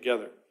put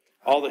together.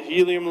 All the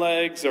helium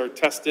legs are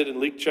tested and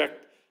leak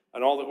checked,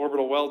 and all the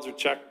orbital welds are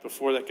checked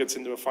before that gets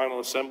into a final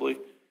assembly.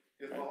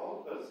 If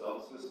all of the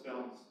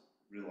subsystems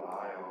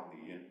rely on the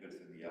inputs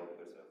and the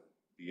outputs of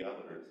the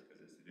others,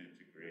 because it's an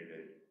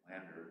integrated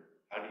lander,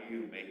 how do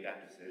you make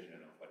that decision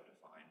of what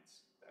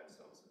defines that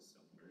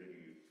subsystem? Where do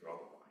you draw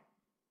the line?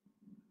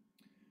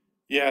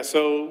 Yeah,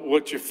 so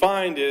what you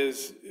find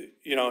is,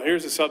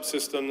 here's a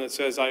subsystem that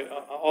says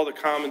all the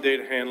common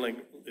data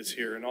handling is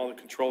here and all the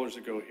controllers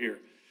that go here.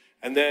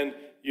 And then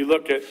you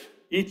look at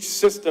each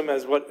system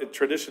as what it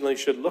traditionally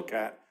should look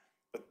at.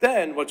 But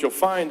then what you'll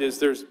find is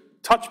there's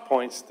touch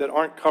points that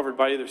aren't covered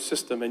by either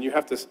system, and you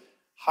have to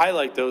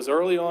highlight those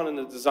early on in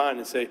the design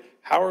and say,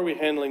 how are we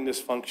handling this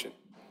function?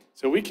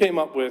 So we came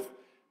up with,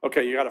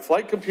 okay, you got a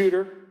flight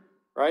computer,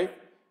 right?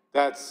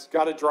 That's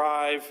got to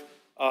drive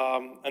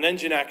an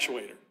engine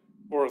actuator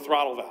or a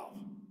throttle valve.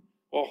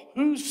 Well,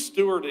 who's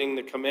stewarding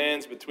the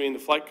commands between the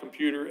flight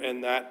computer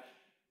and that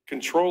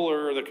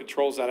controller that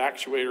controls that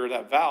actuator or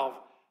that valve?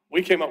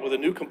 We came up with a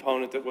new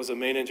component that was a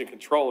main engine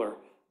controller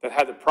that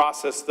had to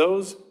process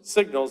those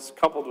signals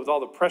coupled with all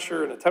the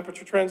pressure and the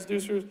temperature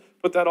transducers,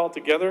 put that all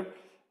together,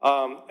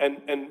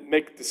 and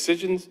make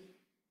decisions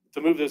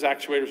to move those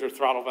actuators or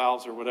throttle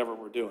valves or whatever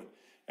we're doing.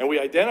 And we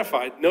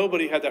identified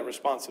nobody had that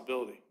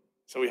responsibility.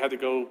 So we had to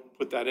go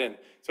put that in.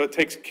 So it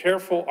takes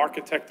careful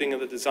architecting of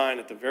the design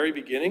at the very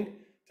beginning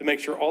to make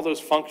sure all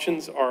those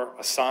functions are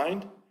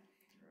assigned.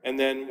 And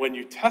then when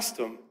you test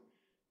them,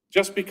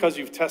 just because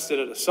you've tested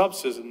at a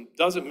subsystem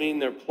doesn't mean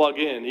they're plug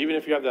in. Even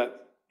if you have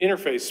that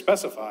interface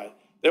specified,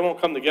 they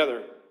won't come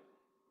together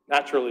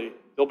naturally.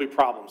 There'll be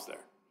problems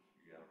there,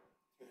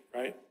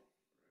 right?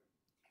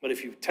 But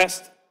if you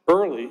test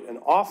early and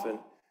often,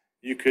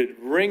 you could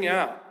wring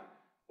out,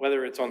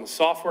 whether it's on the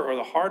software or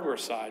the hardware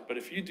side. But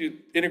if you do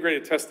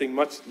integrated testing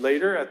much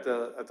later at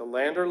the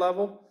lander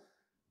level,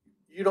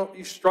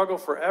 you struggle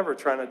forever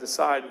trying to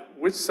decide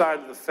which side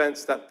of the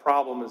fence that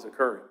problem is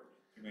occurring.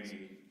 Too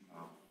many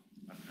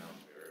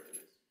unknowns there.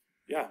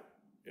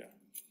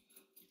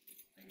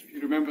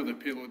 you remember the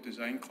payload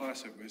design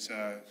class? It was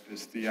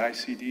it's the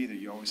ICD that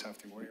you always have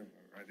to worry about,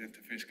 right?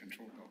 Interface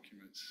control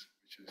documents,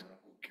 which is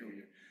will kill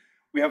you.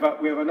 We have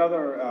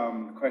another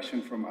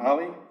question from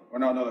Ali, or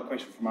not another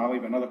question from Ali,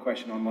 but another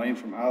question online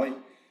from Ali.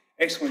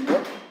 Excellent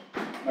work.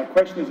 My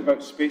question is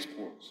about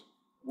spaceports.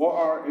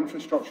 What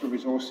infrastructure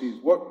resources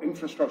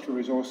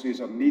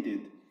are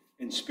needed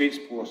in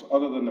spaceports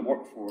other than the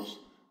workforce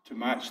to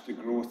match the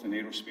growth in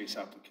aerospace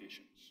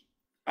applications?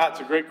 That's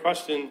a great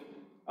question.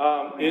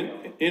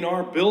 In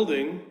our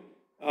building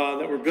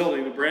that we're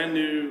building, the brand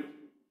new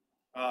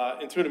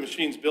Intuitive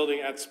Machines building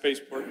at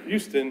Spaceport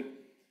Houston,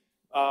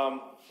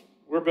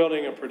 we're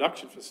building a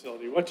production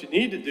facility. What you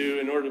need to do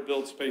in order to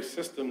build space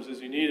systems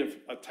is you need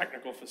a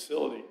technical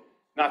facility,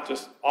 not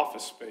just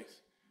office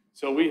space.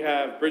 So we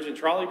have bridge and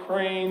trolley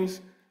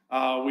cranes,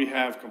 we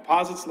have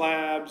composites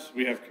labs,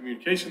 we have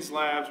communications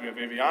labs, we have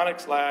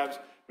avionics labs,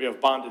 we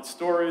have bonded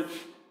storage,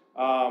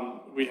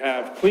 we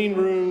have clean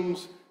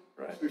rooms,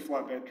 right? We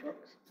flatbed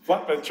trucks.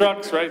 Flatbed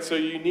trucks, right? So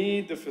you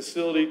need the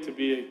facility to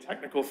be a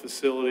technical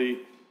facility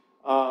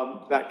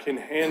that can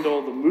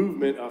handle the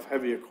movement of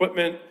heavy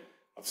equipment,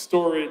 of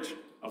storage,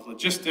 of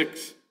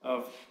logistics,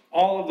 of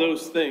all of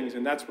those things,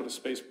 and that's what a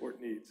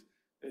spaceport needs.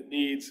 It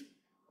needs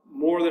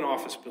more than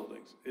office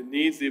buildings. It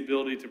needs the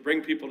ability to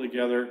bring people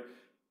together,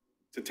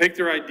 to take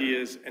their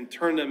ideas and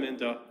turn them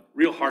into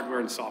real hardware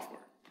and software.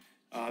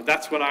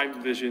 That's what I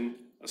envision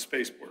a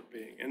spaceport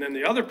being. And then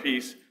the other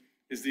piece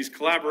is these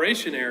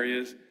collaboration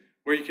areas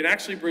where you can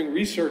actually bring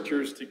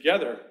researchers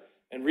together,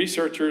 and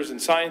researchers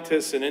and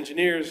scientists and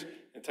engineers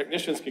and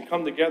technicians can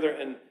come together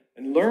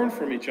and learn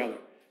from each other.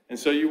 And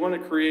so you want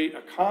to create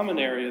a common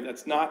area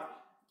that's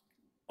not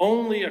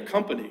only a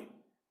company,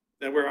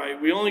 that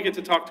we only get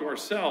to talk to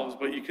ourselves,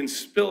 but you can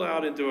spill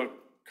out into a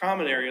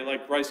common area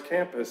like Rice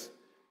Campus,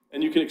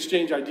 and you can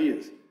exchange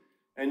ideas,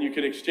 and you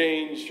can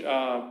exchange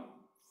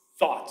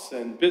thoughts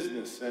and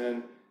business,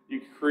 and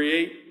you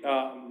create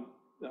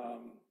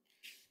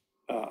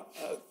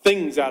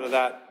things out of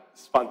that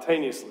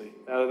spontaneously,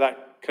 out of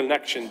that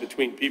connection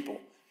between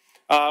people.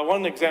 One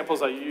of the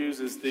examples I use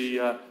is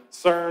the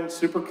CERN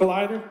Super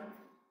Collider.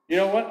 You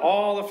know what?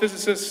 All the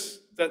physicists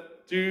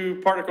that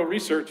do particle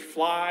research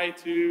fly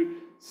to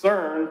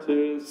CERN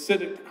to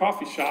sit at the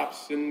coffee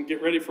shops and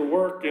get ready for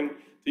work and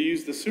to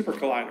use the Super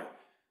Collider.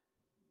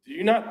 Do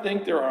you not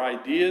think there are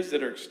ideas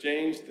that are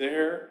exchanged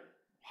there,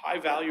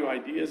 high-value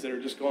ideas that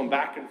are just going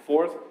back and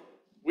forth?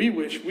 We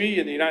wish we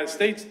in the United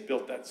States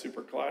built that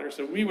Super Collider,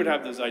 so we would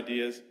have those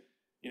ideas,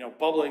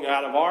 bubbling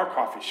out of our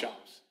coffee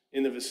shops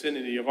in the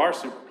vicinity of our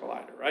Super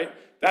Collider, right?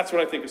 That's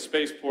what I think a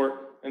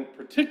spaceport, and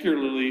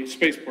particularly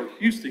Spaceport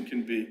Houston,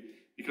 can be,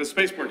 because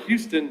Spaceport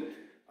Houston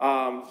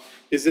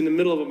is in the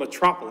middle of a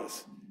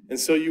metropolis, and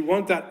so you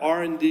want that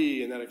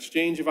R&D and that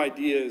exchange of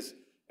ideas,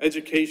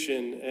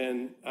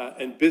 education,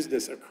 and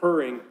business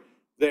occurring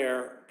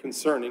there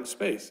concerning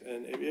space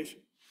and aviation.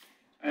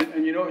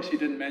 And you notice he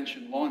didn't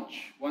mention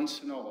launch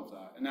once in all of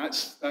that. And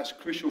that's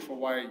crucial for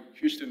why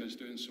Houston is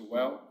doing so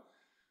well,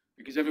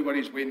 because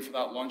everybody's waiting for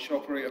that launch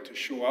operator to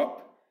show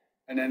up,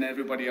 and then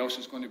everybody else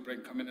is going to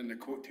come in the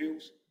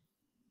coattails.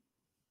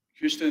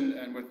 Houston,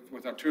 and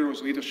with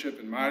Arturo's leadership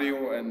and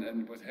Mario,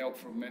 and with help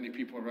from many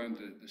people around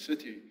the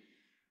city,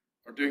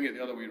 are doing it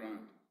the other way around.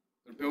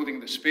 They're building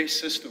the space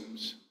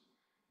systems,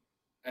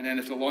 and then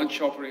if the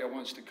launch operator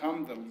wants to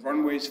come, the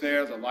runway's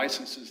there, the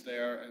license is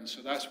there, and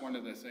so that's one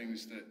of the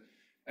things that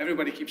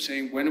everybody keeps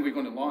saying, when are we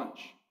going to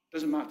launch?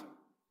 Doesn't matter.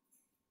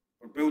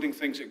 We're building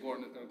things that are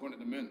going to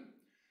the moon.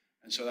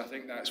 And so I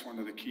think that's one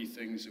of the key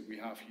things that we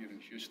have here in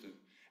Houston.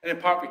 And in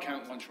part, we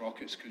can't launch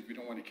rockets because we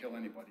don't want to kill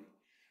anybody.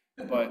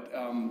 But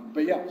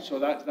yeah, so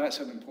that's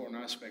an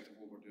important aspect of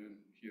what we're doing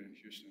here in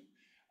Houston.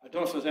 I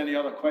don't know if there's any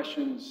other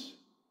questions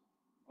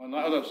on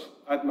that. Others,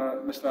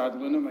 Mr.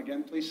 Adlunum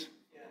again, please.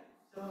 Yeah,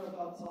 so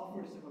about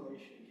software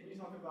simulation, can you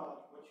talk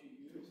about what you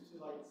use to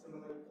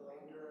simulate the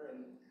lander,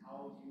 and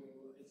how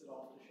is it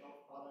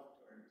off-the-shelf product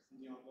or something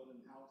you build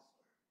in-house?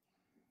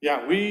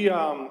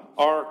 Yeah,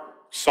 our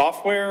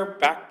software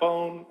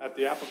backbone at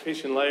the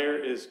application layer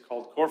is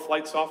called Core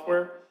Flight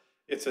Software.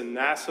 It's a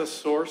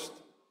NASA-sourced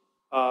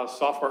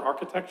software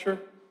architecture.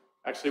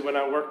 Actually, when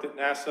I worked at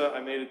NASA,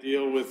 I made a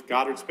deal with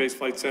Goddard Space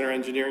Flight Center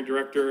engineering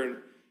director and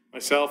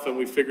myself, and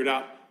we figured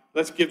out,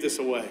 let's give this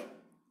away.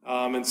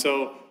 And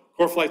so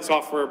Core Flight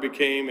Software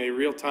became a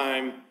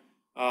real-time,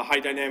 high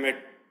dynamic,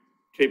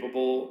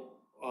 capable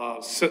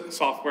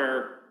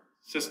software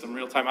system,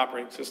 real-time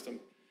operating system.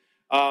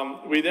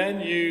 We then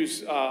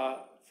use,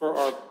 for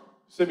our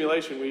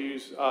simulation, we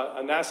use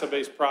a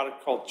NASA-based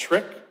product called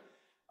Trick,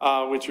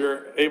 which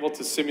you're able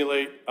to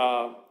simulate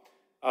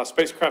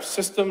spacecraft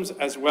systems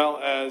as well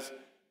as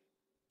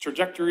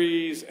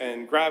trajectories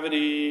and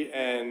gravity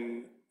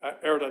and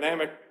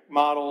aerodynamic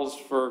models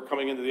for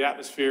coming into the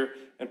atmosphere,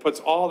 and puts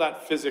all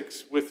that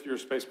physics with your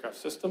spacecraft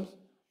systems.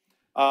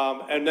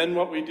 And then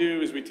what we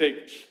do is we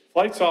take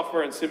flight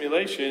software and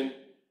simulation,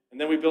 and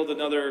then we build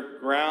another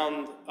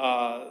ground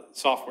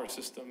software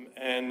system.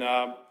 And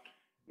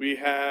we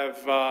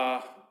have,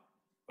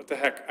 what the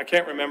heck, I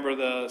can't remember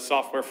the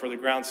software for the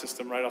ground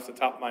system right off the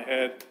top of my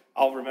head.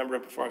 I'll remember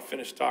it before I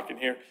finish talking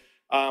here.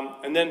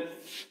 And then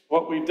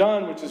what we've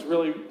done, which is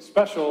really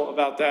special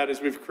about that, is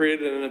we've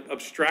created an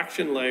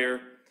abstraction layer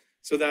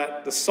so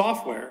that the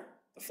software,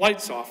 the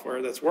flight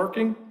software that's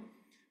working,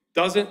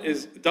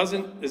 is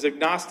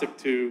agnostic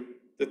to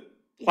the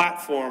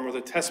platform or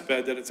the test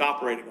bed that it's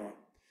operating on.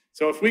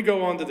 So if we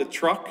go onto the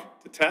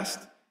truck to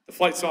test, the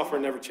flight software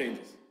never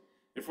changes.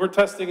 If we're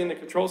testing in the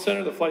control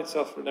center, the flight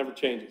software never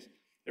changes.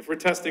 If we're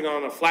testing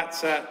on a flat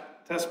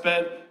sat test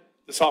bed,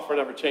 the software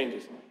never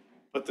changes.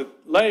 But the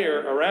layer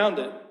around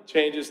it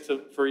changes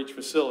for each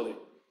facility.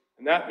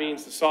 And that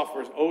means the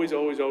software is always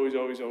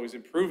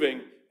improving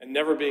and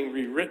never being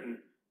rewritten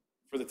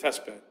for the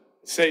test bed.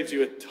 It saves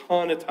you a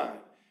ton of time.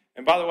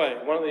 And by the way,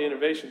 one of the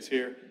innovations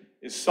here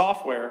is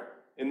software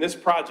in this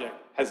project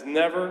has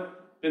never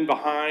been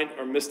behind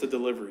or missed a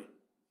delivery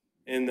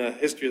in the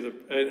history of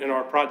in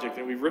our project.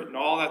 And we've written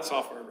all that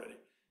software already,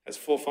 has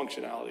full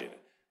functionality in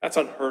it. That's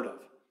unheard of,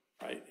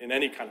 right, in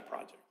any kind of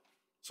project.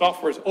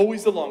 Software is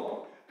always the long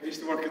pole. I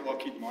used to work at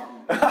Lockheed Martin.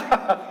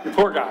 You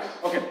poor guy.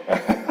 Okay. Is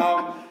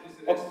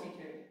it STK?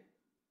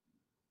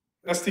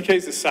 STK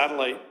is the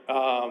satellite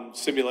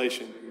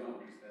simulation.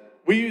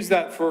 We use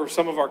that for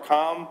some of our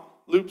comm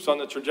loops on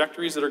the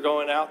trajectories that are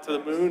going out to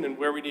the moon and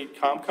where we need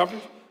comm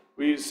coverage.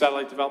 We use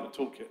Satellite Development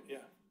Toolkit, yeah.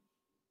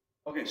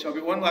 Okay, so I've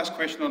got one last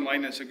question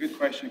online. It's a good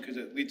question because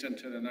it leads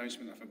into an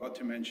announcement I forgot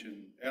to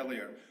mention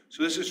earlier.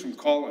 So this is from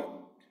Colin.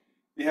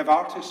 They have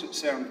artists at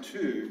CERN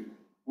 2.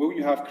 Will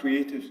you have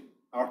creative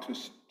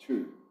artists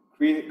too?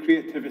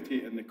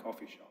 Creativity in the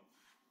coffee shop.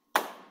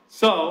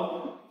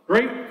 So,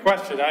 great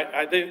question.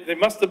 They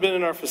must have been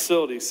in our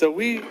facility. So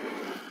we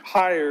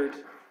hired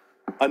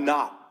a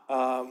knot,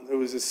 who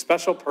was a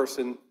special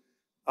person.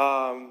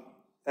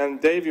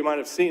 And Dave, you might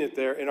have seen it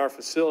there in our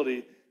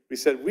facility. We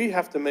said, we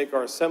have to make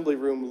our assembly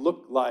room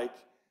look like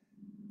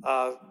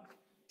a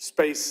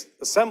space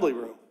assembly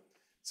room.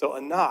 So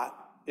Anat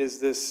is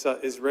this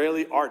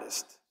Israeli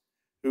artist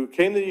who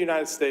came to the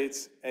United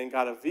States and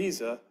got a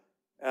visa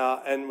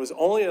and was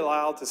only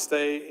allowed to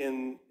stay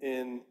in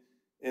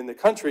the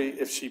country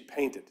if she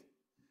painted.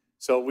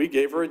 So we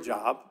gave her a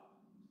job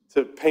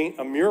to paint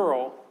a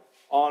mural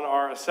on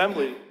our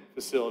assembly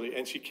facility.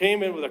 And she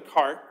came in with a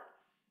cart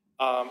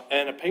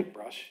and a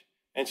paintbrush.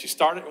 And she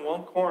started in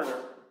one corner.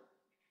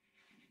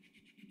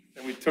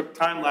 And we took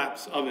time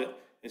lapse of it.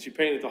 And she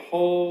painted the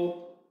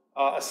whole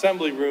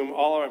assembly room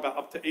all around, about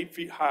up to 8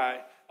 feet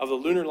high, of the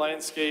lunar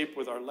landscape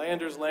with our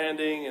landers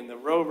landing and the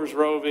rovers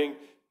roving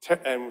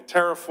and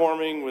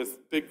terraforming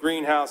with big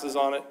greenhouses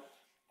on it,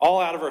 all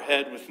out of her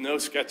head with no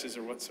sketches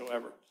or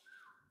whatsoever.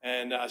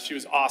 And she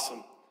was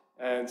awesome.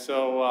 And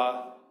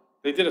so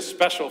they did a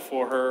special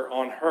for her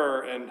on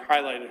her and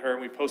highlighted her,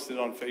 and we posted it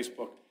on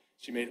Facebook.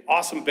 She made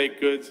awesome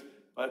baked goods,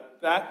 but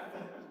that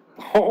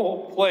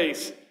whole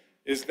place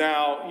is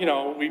now, you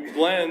know, we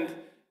blend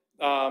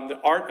the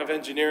art of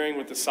engineering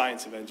with the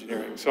science of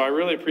engineering. So I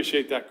really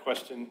appreciate that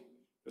question,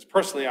 because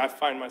personally I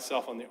find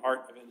myself on the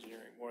art of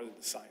engineering more than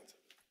the science.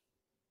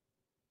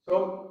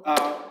 So,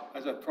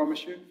 as I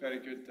promised you, very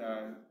good.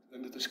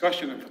 And the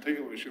discussion in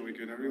particular was really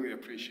good. I really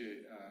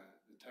appreciate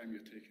the time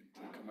you're taking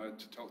to come out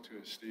to talk to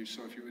us, Steve.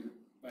 So if you wouldn't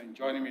mind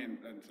joining me in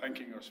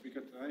thanking our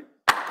speaker tonight.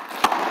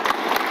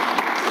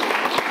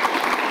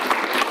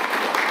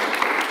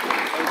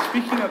 And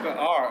speaking about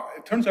art,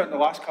 it turns out in the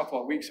last couple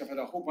of weeks I've had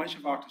a whole bunch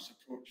of artists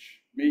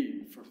approach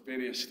me for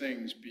various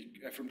things,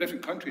 from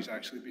different countries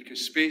actually, because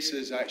space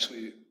is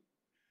actually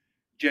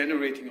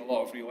generating a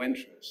lot of real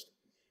interest.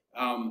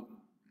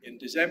 In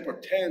December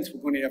 10th,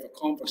 we're going to have a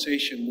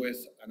conversation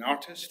with an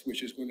artist,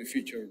 which is going to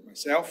feature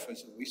myself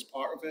as at least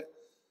part of it.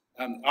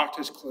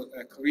 Artist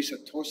Clarissa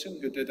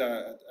Tosin, who did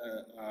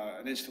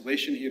an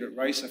installation here at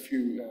Rice a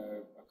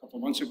couple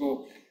of months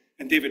ago,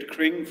 and David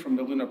Kring from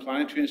the Lunar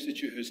Planetary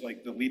Institute, who's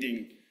like the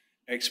leading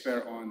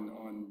expert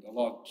on a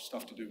lot of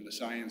stuff to do with the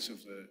science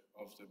of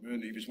the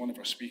moon. He was one of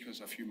our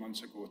speakers a few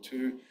months ago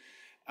too.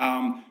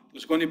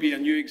 There's going to be a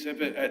new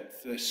exhibit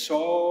at the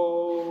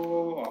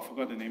I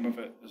forgot the name of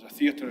it. There's a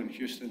theater in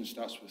Houston,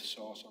 starts with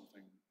Saw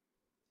something.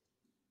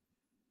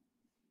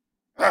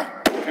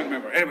 I can't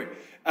remember. Anyway,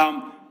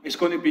 it's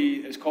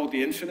called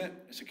The Infinite.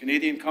 It's a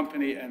Canadian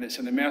company, and it's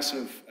an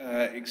immersive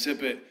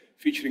exhibit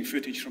featuring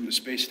footage from the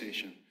space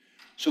station.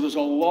 So there's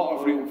a lot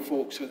of real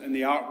folks in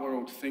the art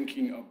world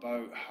thinking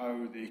about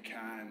how they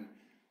can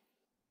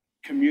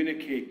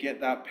communicate, get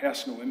that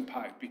personal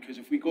impact, because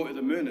if we go to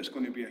the moon, it's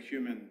going to be a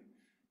human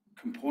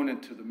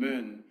component to the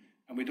moon,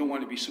 and we don't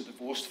want to be so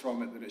divorced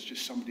from it that it's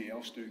just somebody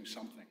else doing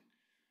something.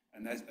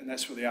 And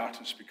that's where the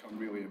artists become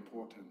really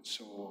important.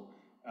 So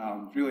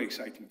really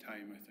exciting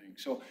time, I think.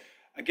 So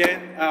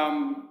again,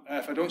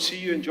 if I don't see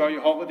you, enjoy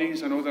your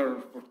holidays. I know they're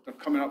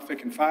coming up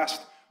thick and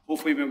fast.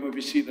 Hopefully when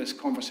we see this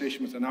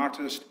conversation with an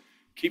artist,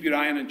 keep your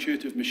eye on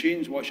Intuitive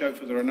Machines, watch out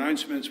for their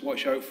announcements,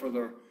 watch out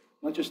for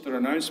not just their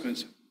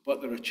announcements,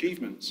 but their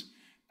achievements.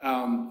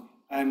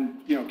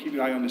 And keep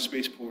your eye on the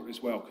spaceport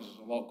as well, because there's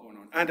a lot going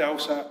on. And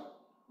LSAT,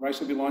 Rice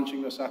will be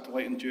launching their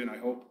satellite in June, I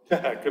hope.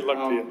 Good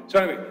luck to you. So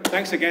anyway,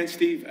 thanks again,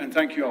 Steve, and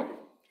thank you all.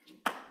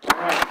 All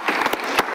right.